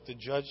judged. Look, the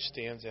judge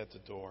stands at the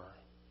door.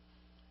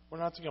 We're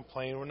not to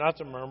complain. We're not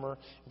to murmur.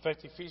 In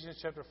fact, Ephesians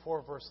chapter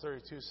 4, verse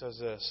 32 says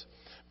this,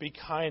 be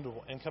kind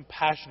and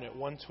compassionate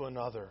one to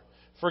another,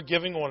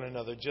 forgiving one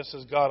another, just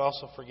as God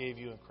also forgave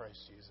you in Christ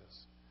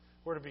Jesus.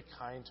 We're to be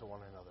kind to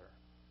one another.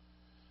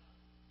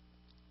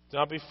 Do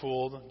not be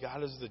fooled.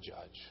 God is the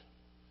judge.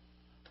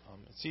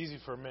 It's easy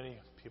for many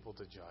people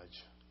to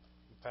judge.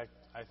 In fact,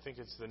 I think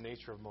it's the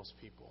nature of most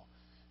people.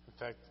 In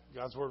fact,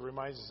 God's Word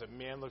reminds us that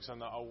man looks on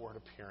the outward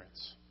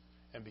appearance,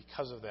 and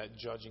because of that,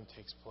 judging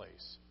takes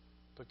place.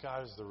 But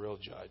God is the real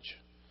judge.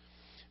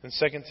 And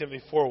 2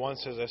 Timothy 4:1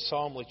 says, I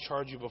solemnly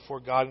charge you before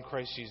God in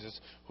Christ Jesus,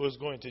 who is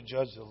going to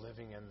judge the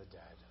living and the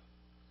dead.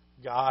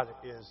 God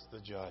is the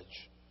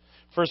judge.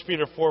 1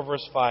 Peter 4,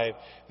 verse 5,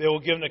 they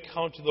will give an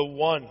account to the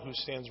one who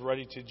stands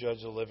ready to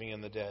judge the living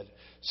and the dead.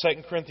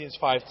 2 Corinthians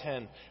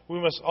 5:10, we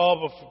must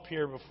all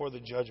appear before the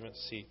judgment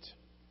seat.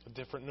 A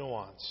different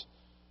nuance,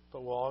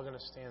 but we're all going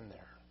to stand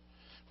there.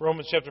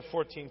 Romans chapter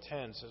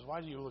 14:10 says,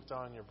 why do you look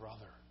down on your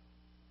brother?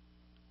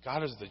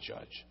 God is the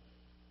judge.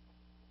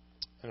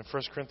 And in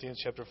 1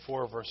 Corinthians chapter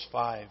 4, verse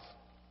 5,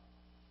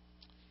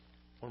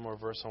 one more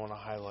verse I want to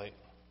highlight.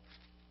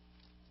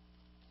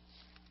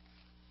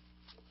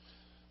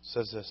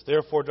 Says this,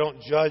 therefore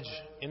don't judge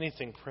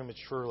anything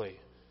prematurely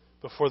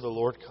before the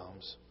Lord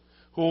comes,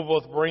 who will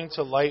both bring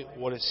to light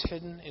what is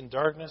hidden in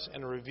darkness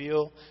and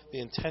reveal the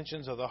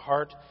intentions of the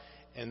heart.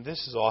 And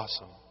this is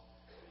awesome.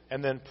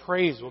 And then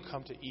praise will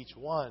come to each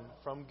one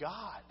from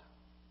God.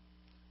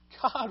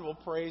 God will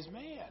praise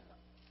man.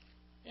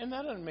 Isn't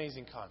that an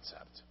amazing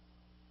concept?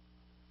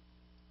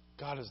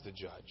 God is the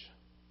judge.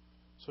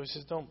 So he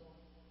says, don't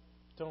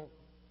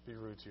be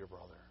rude to your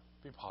brother.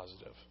 Be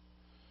positive.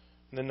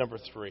 And then number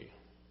 3,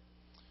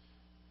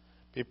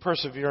 be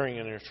persevering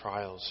in your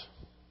trials.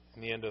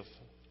 In the end of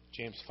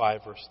James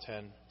 5, verse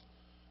 10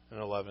 and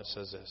 11, it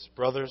says this,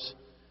 brothers,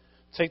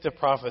 take the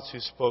prophets who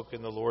spoke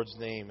in the Lord's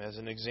name as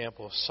an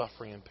example of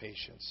suffering and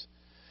patience.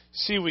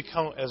 See, we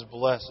count as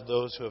blessed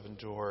those who have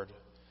endured.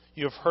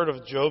 You have heard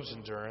of Job's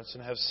endurance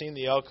and have seen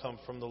the outcome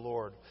from the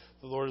Lord.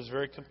 The Lord is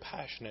very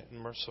compassionate and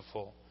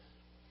merciful.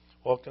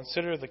 Well,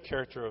 consider the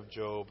character of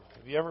Job.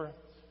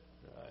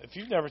 If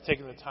you've never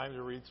taken the time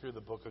to read through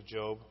the book of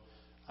Job,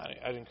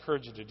 I'd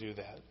encourage you to do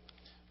that.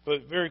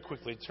 But very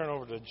quickly, turn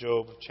over to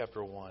Job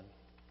chapter 1.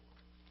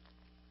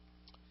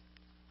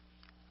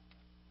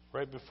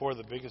 Right before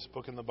the biggest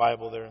book in the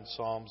Bible there in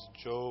Psalms,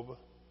 Job,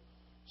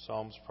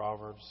 Psalms,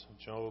 Proverbs,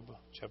 Job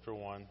chapter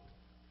 1.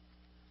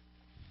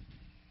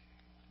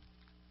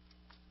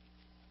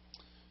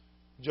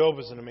 Job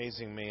is an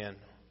amazing man.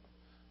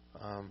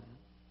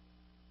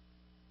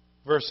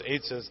 Verse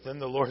 8 says, then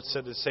the Lord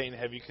said to Satan,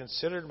 have you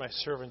considered my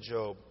servant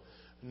Job?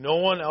 No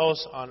one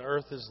else on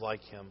earth is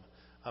like him,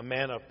 a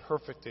man of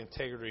perfect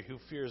integrity who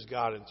fears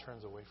God and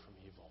turns away from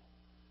evil.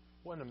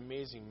 What an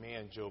amazing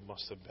man Job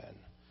must have been.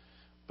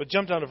 But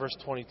jump down to verse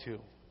 22.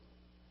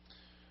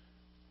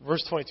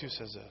 Verse 22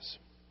 says this,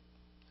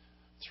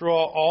 through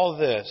all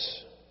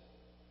this,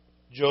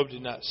 Job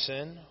did not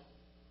sin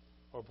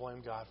or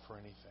blame God for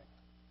anything.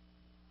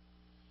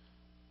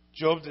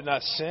 Job did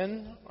not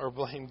sin or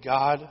blame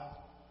God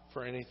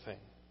for anything.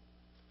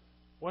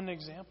 What an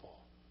example.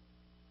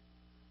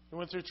 He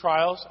went through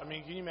trials. I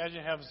mean, can you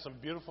imagine having some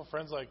beautiful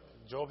friends like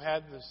Job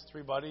had, his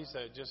 3 buddies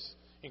that just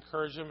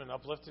encouraged him and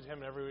uplifted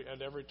him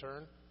at every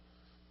turn?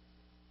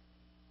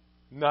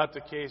 Not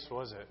the case,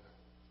 was it?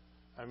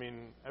 I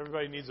mean,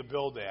 everybody needs a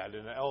Bildad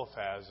and an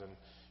Eliphaz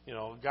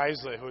and,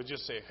 guys who would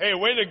just say, hey,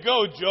 way to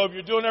go, Job.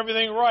 You're doing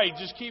everything right.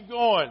 Just keep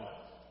going.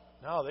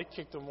 No, they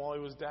kicked him while he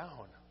was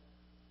down.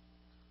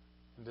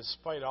 And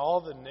despite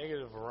all the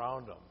negative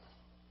around him,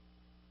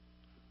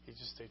 he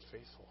just stayed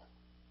faithful.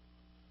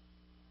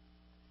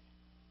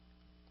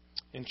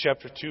 In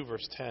chapter 2,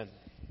 verse 10,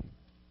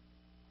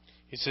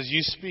 he says,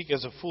 you speak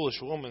as a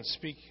foolish woman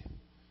speaks,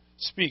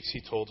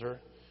 he told her.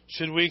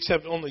 Should we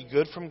accept only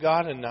good from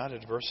God and not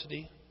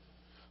adversity?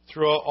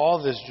 Throughout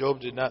all this, Job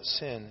did not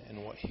sin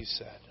in what he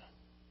said.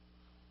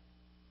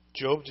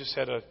 Job just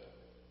had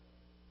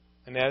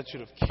an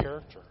attitude of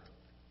character.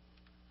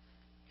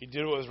 He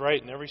did what was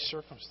right in every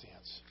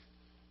circumstance.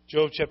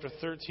 Job chapter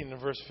 13 and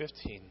verse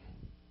 15.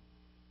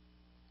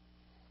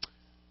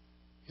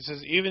 He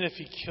says, even if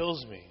he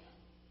kills me,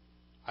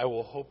 I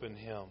will hope in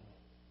him,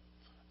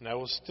 and I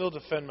will still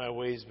defend my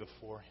ways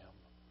before him.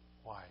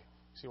 Why?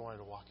 Because he wanted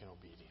to walk in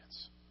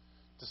obedience.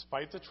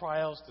 Despite the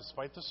trials,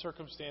 despite the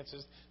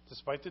circumstances,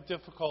 despite the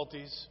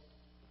difficulties,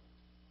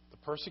 the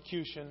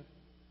persecution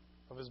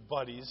of his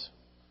buddies,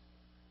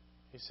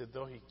 he said,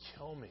 though he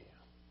kill me,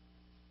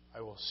 I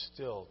will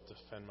still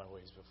defend my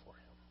ways before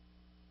him.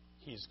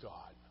 He's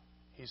God.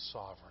 He's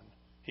sovereign.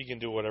 He can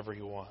do whatever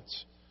he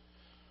wants.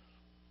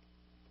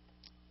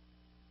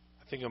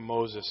 I think of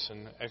Moses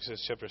in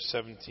Exodus chapter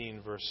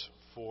 17, verse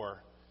 4.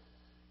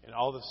 In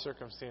all the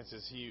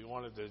circumstances, he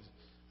wanted to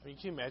I mean,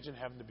 can you imagine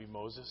having to be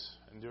Moses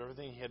and do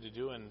everything he had to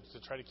do and to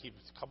try to keep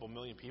a couple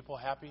million people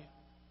happy?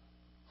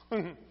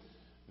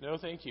 No,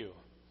 thank you.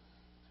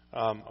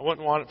 I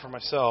wouldn't want it for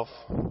myself.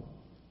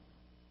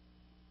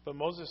 But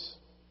Moses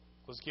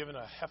was given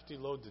a hefty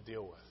load to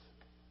deal with.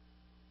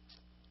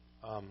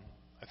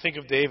 I think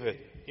of David.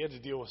 He had to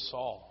deal with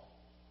Saul,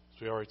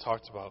 as we already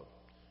talked about.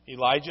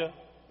 Elijah,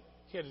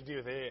 he had to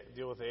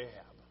deal with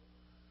Ahab.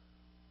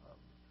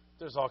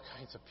 There's all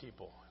kinds of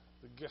people.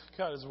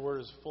 God's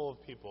word is full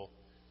of people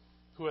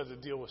who had to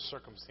deal with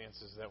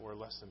circumstances that were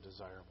less than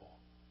desirable.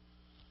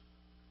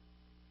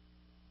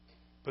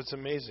 But it's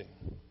amazing.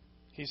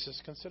 He says,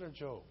 consider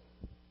Job.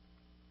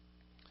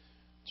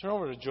 Turn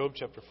over to Job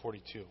chapter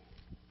 42.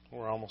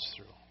 We're almost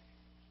through.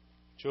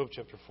 Job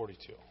chapter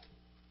 42.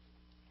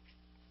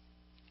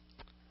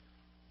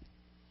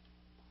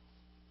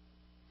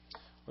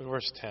 Look at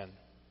verse 10.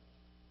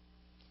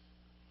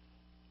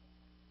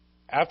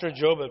 After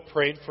Job had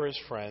prayed for his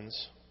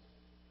friends,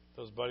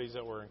 those buddies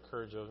that were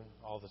encouraging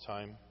all the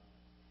time,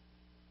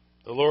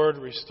 the Lord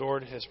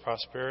restored his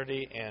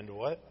prosperity and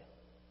what?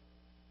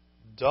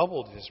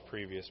 Doubled his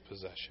previous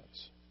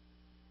possessions.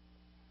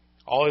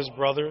 All his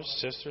brothers,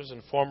 sisters,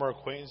 and former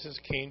acquaintances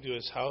came to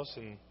his house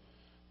and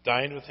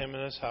dined with him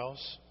in his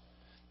house.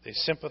 They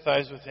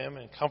sympathized with him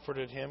and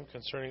comforted him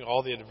concerning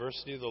all the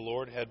adversity the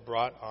Lord had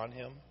brought on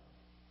him.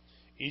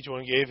 Each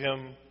one gave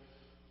him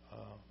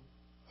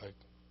a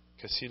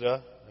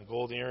casita, a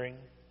gold earring.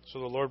 So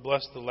the Lord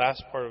blessed the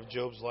last part of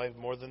Job's life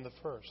more than the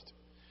first.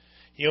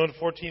 He owned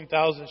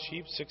 14,000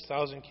 sheep,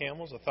 6,000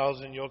 camels,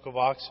 1,000 yoke of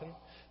oxen,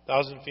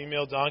 1,000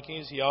 female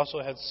donkeys. He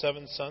also had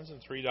 7 sons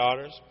and 3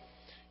 daughters.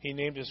 He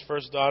named his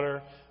first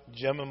daughter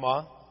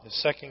Jemimah,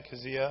 his second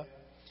Keziah,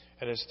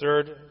 and his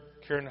third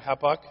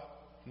Keren-Happuch.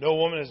 No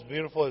woman as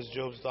beautiful as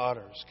Job's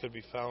daughters could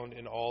be found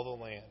in all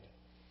the land.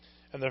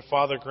 And their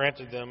father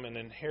granted them an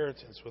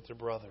inheritance with their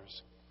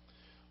brothers.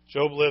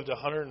 Job lived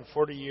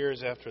 140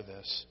 years after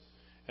this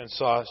and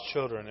saw his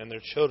children and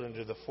their children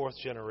to the 4th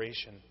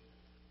generation.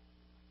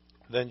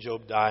 Then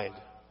Job died,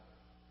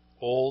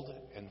 old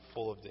and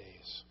full of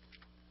days.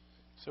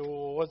 So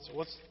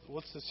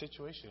what's the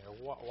situation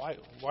here?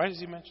 Why does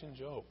he mention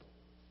Job?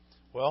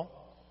 Well,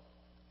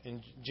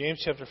 in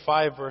James chapter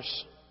 5,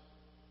 verse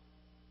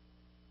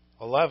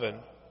 11,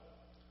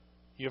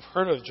 you've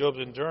heard of Job's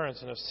endurance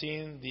and have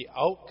seen the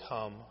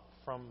outcome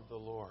from the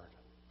Lord.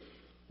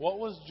 What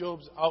was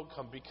Job's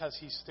outcome? Because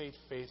he stayed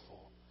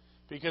faithful,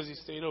 because he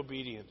stayed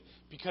obedient,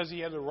 because he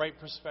had the right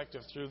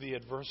perspective through the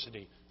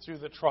adversity, through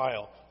the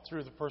trial,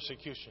 through the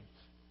persecution.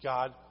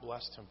 God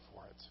blessed him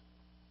for it.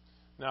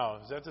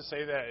 Now, is that to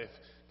say that if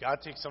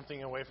God takes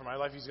something away from my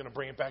life, He's going to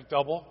bring it back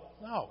double?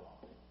 No.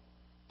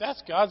 That's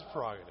God's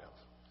prerogative.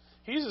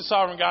 He's a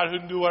sovereign God who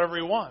can do whatever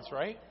He wants,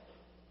 right?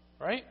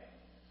 Right?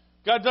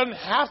 God doesn't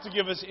have to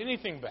give us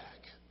anything back.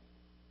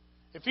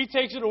 If He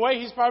takes it away,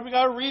 He's probably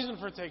got a reason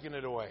for taking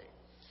it away.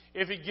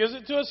 If He gives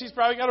it to us, He's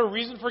probably got a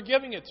reason for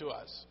giving it to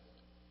us.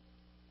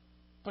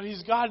 But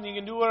He's God and He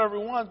can do whatever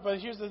He wants. But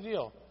here's the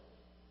deal.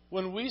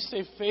 When we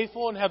stay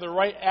faithful and have the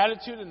right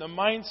attitude and the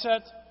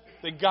mindset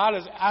that God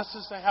has asked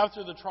us to have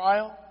through the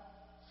trial,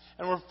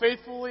 and we're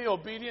faithfully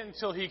obedient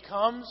until He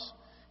comes,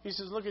 He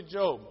says, look at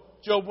Job.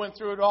 Job went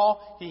through it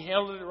all. He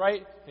handled it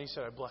right. And He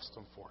said, I blessed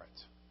him for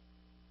it.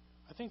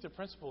 I think the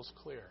principle is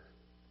clear.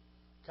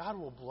 God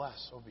will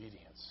bless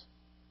obedience.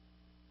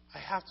 I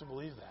have to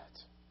believe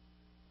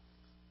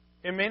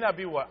that. It may not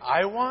be what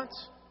I want,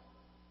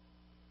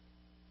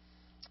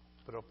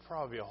 but it'll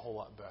probably be a whole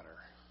lot better.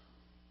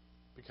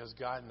 Because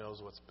God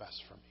knows what's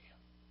best for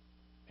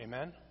me.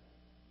 Amen?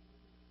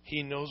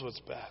 He knows what's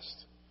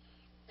best.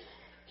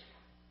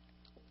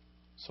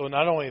 So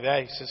not only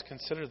that, he says,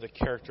 consider the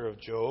character of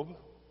Job,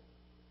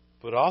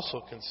 but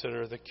also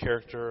consider the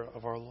character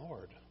of our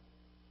Lord.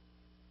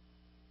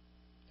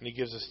 And he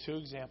gives us 2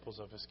 examples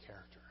of his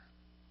character.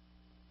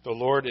 The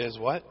Lord is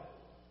what?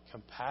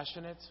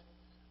 Compassionate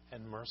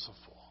and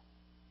merciful.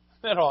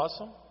 Isn't that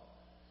awesome?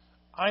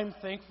 I'm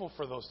thankful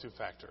for those 2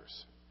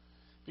 factors.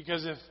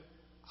 Because if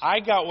I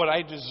got what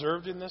I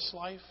deserved in this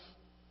life,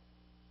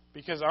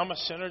 because I'm a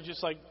sinner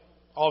just like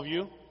all of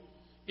you,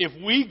 if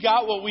we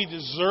got what we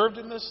deserved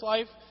in this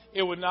life,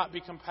 it would not be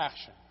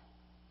compassion.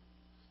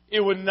 It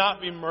would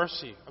not be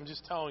mercy. I'm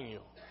just telling you.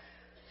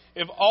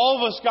 If all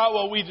of us got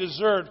what we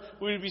deserved,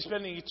 we would be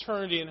spending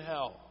eternity in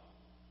hell,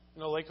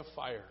 in a lake of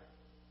fire.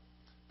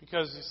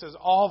 Because he says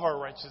all of our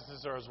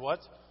righteousness are as what?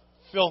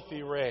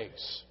 Filthy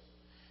rags.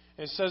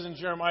 And it says in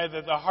Jeremiah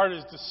that the heart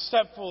is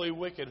deceitfully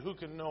wicked. Who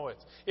can know it?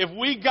 If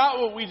we got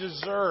what we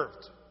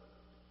deserved,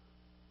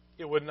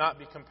 it would not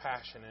be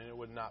compassion and it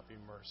would not be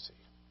mercy.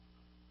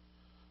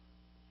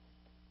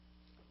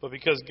 But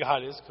because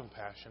God is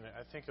compassionate,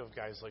 I think of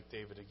guys like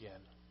David again.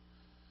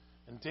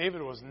 And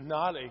David was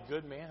not a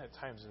good man at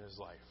times in his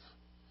life.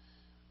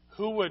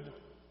 Who would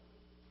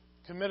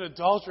commit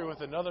adultery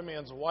with another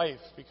man's wife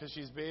because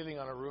she's bathing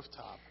on a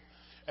rooftop,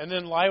 and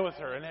then lie with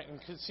her and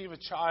conceive a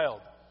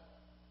child,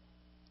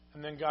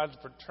 and then God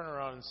would turn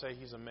around and say,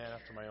 he's a man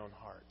after my own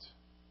heart?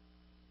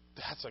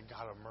 That's a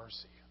God of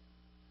mercy.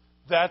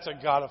 That's a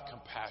God of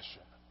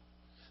compassion.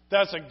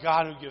 That's a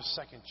God who gives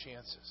second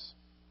chances.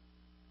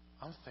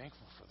 I'm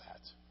thankful for that.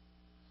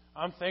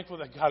 I'm thankful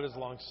that God is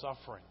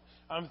long-suffering.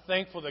 I'm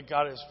thankful that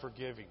God is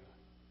forgiving.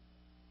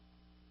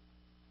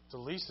 The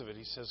least of it,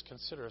 he says,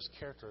 consider his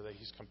character, that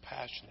he's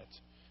compassionate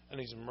and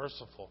he's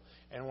merciful.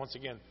 And once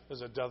again,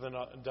 there's a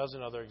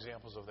dozen other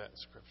examples of that in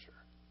Scripture.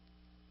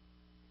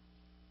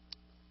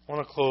 I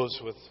want to close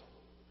with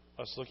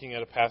us looking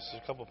at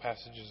a couple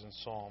passages in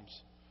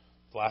Psalms.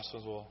 The last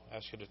ones we'll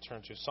ask you to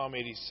turn to. Psalm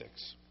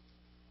 86.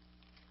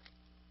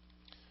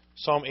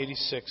 Psalm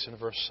 86 and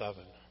verse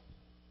 7.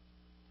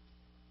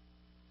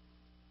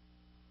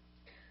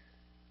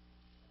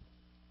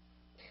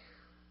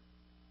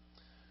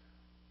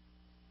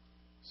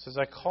 It says,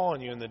 I call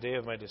on you in the day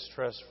of my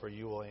distress, for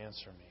you will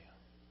answer me.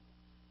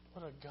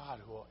 What a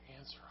God who will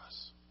answer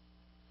us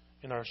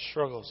in our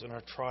struggles, in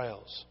our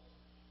trials.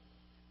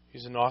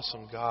 He's an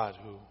awesome God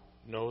who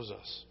knows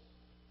us,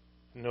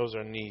 knows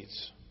our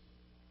needs.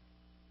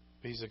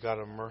 But he's a God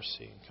of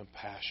mercy and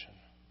compassion.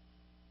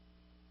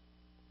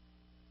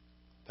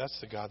 That's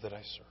the God that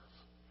I serve.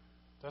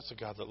 That's the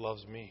God that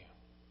loves me.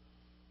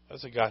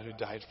 That's the God who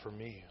died for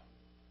me.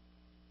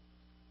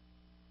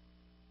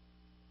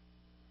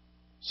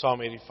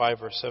 Psalm 85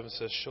 verse 7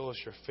 says, show us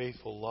your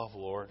faithful love,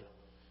 Lord,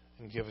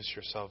 and give us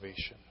your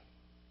salvation.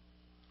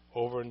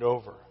 Over and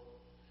over,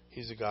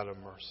 he's a God of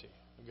mercy,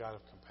 a God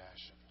of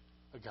compassion,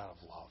 a God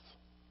of love.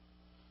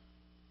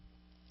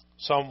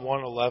 Psalm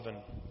 111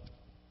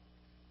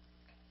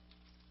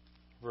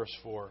 verse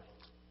 4.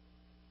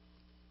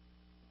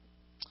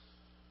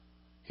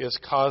 He has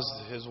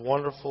caused his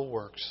wonderful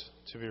works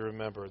to be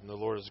remembered, and the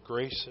Lord is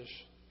gracious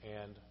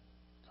and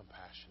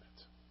compassionate.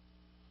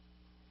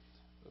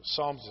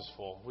 Psalms is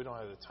full. We don't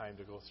have the time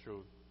to go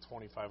through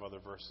 25 other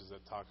verses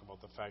that talk about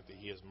the fact that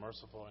he is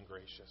merciful and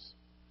gracious.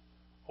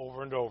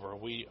 Over and over,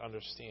 we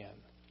understand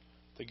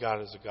that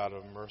God is a God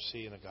of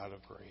mercy and a God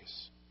of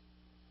grace.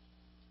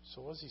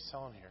 So what is he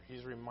telling here?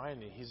 He's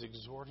reminding, he's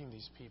exhorting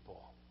these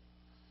people.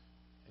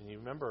 And you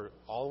remember,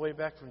 all the way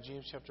back from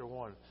James chapter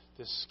 1,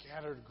 this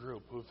scattered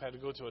group who've had to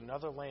go to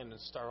another land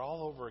and start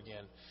all over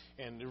again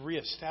and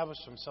reestablish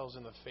themselves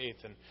in the faith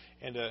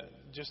and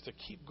just to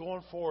keep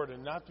going forward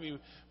and not to be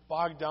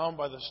bogged down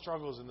by the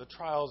struggles and the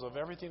trials of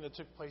everything that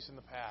took place in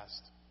the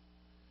past.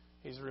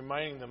 He's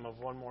reminding them of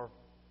one more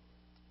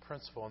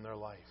principle in their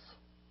life.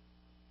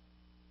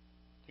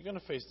 You're going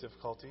to face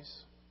difficulties.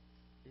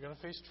 You're going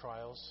to face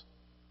trials,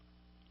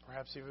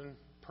 perhaps even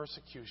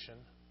persecution.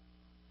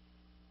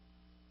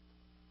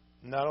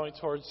 Not only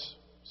towards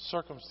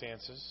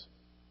circumstances,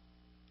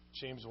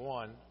 James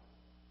 1,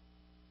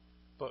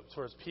 but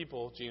towards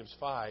people, James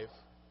 5. And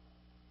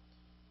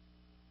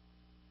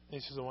he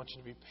says, I want you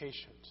to be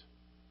patient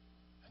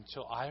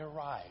until I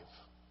arrive.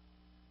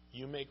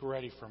 You make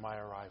ready for my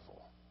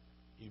arrival.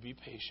 You be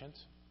patient.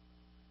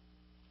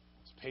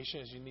 As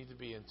patient as you need to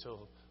be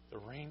until the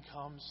rain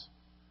comes,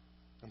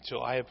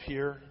 until I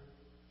appear.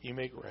 You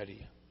make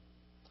ready.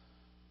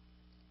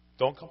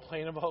 Don't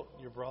complain about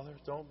your brother.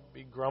 Don't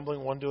be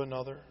grumbling one to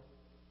another.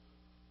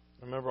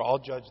 Remember, I'll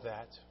judge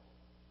that.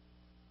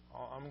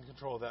 I'm in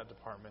control of that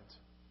department.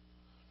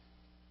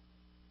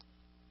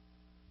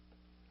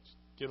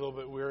 Get a little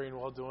bit weary in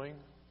well-doing.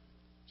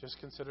 Just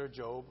consider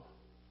Job.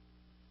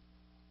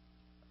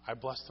 I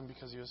blessed him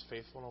because he was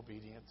faithful and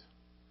obedient.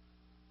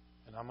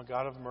 And I'm a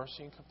God of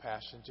mercy and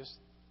compassion. Just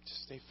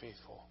stay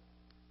faithful.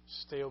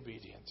 Stay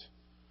obedient.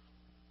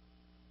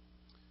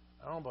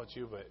 I don't know about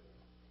you, but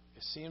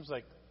it seems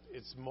like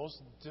it's most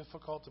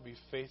difficult to be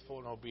faithful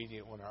and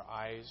obedient when our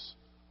eyes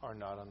are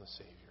not on the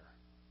Savior.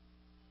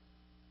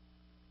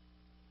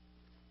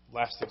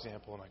 Last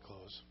example, and I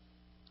close.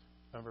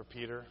 Remember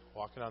Peter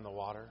walking on the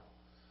water?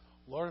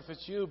 Lord, if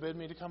it's you, bid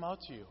me to come out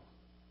to you.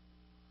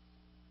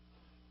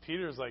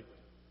 Peter's like,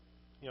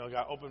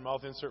 got open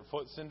mouth, insert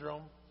foot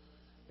syndrome.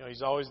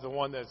 He's always the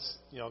one that's,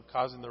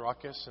 causing the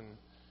ruckus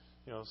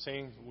and,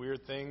 saying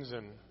weird things.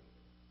 And,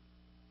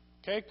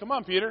 okay, come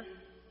on, Peter.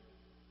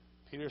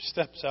 Peter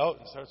steps out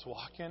and starts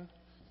walking.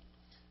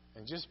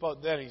 And just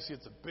about then, he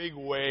sees a big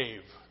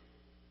wave.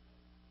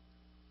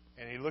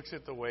 And he looks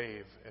at the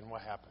wave, and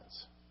what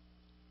happens?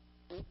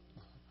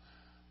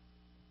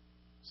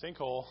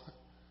 Sinkhole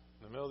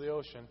in the middle of the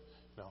ocean.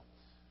 No.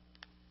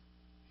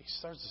 He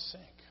starts to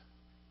sink.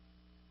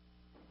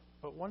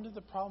 But when did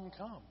the problem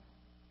come?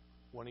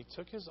 When he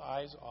took his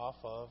eyes off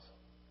of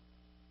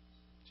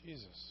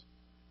Jesus.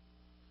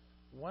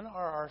 When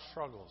are our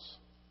struggles,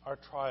 our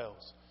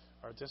trials,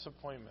 our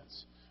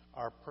disappointments,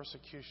 our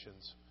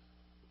persecutions,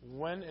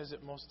 when is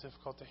it most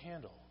difficult to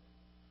handle?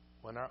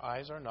 When our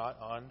eyes are not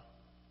on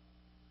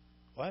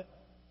what?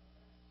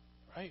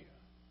 Right.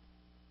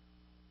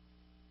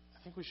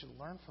 I think we should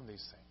learn from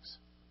these things.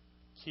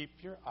 Keep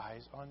your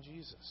eyes on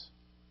Jesus.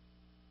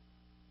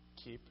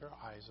 Keep your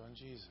eyes on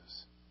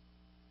Jesus.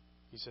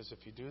 He says,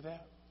 if you do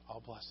that,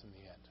 I'll bless in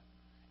the end.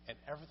 And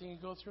everything you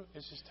go through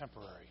is just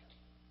temporary.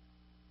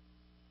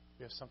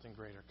 We have something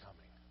greater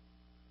coming.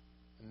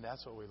 And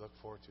that's what we look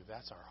forward to.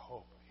 That's our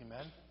hope.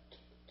 Amen?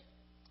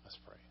 Let's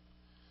pray.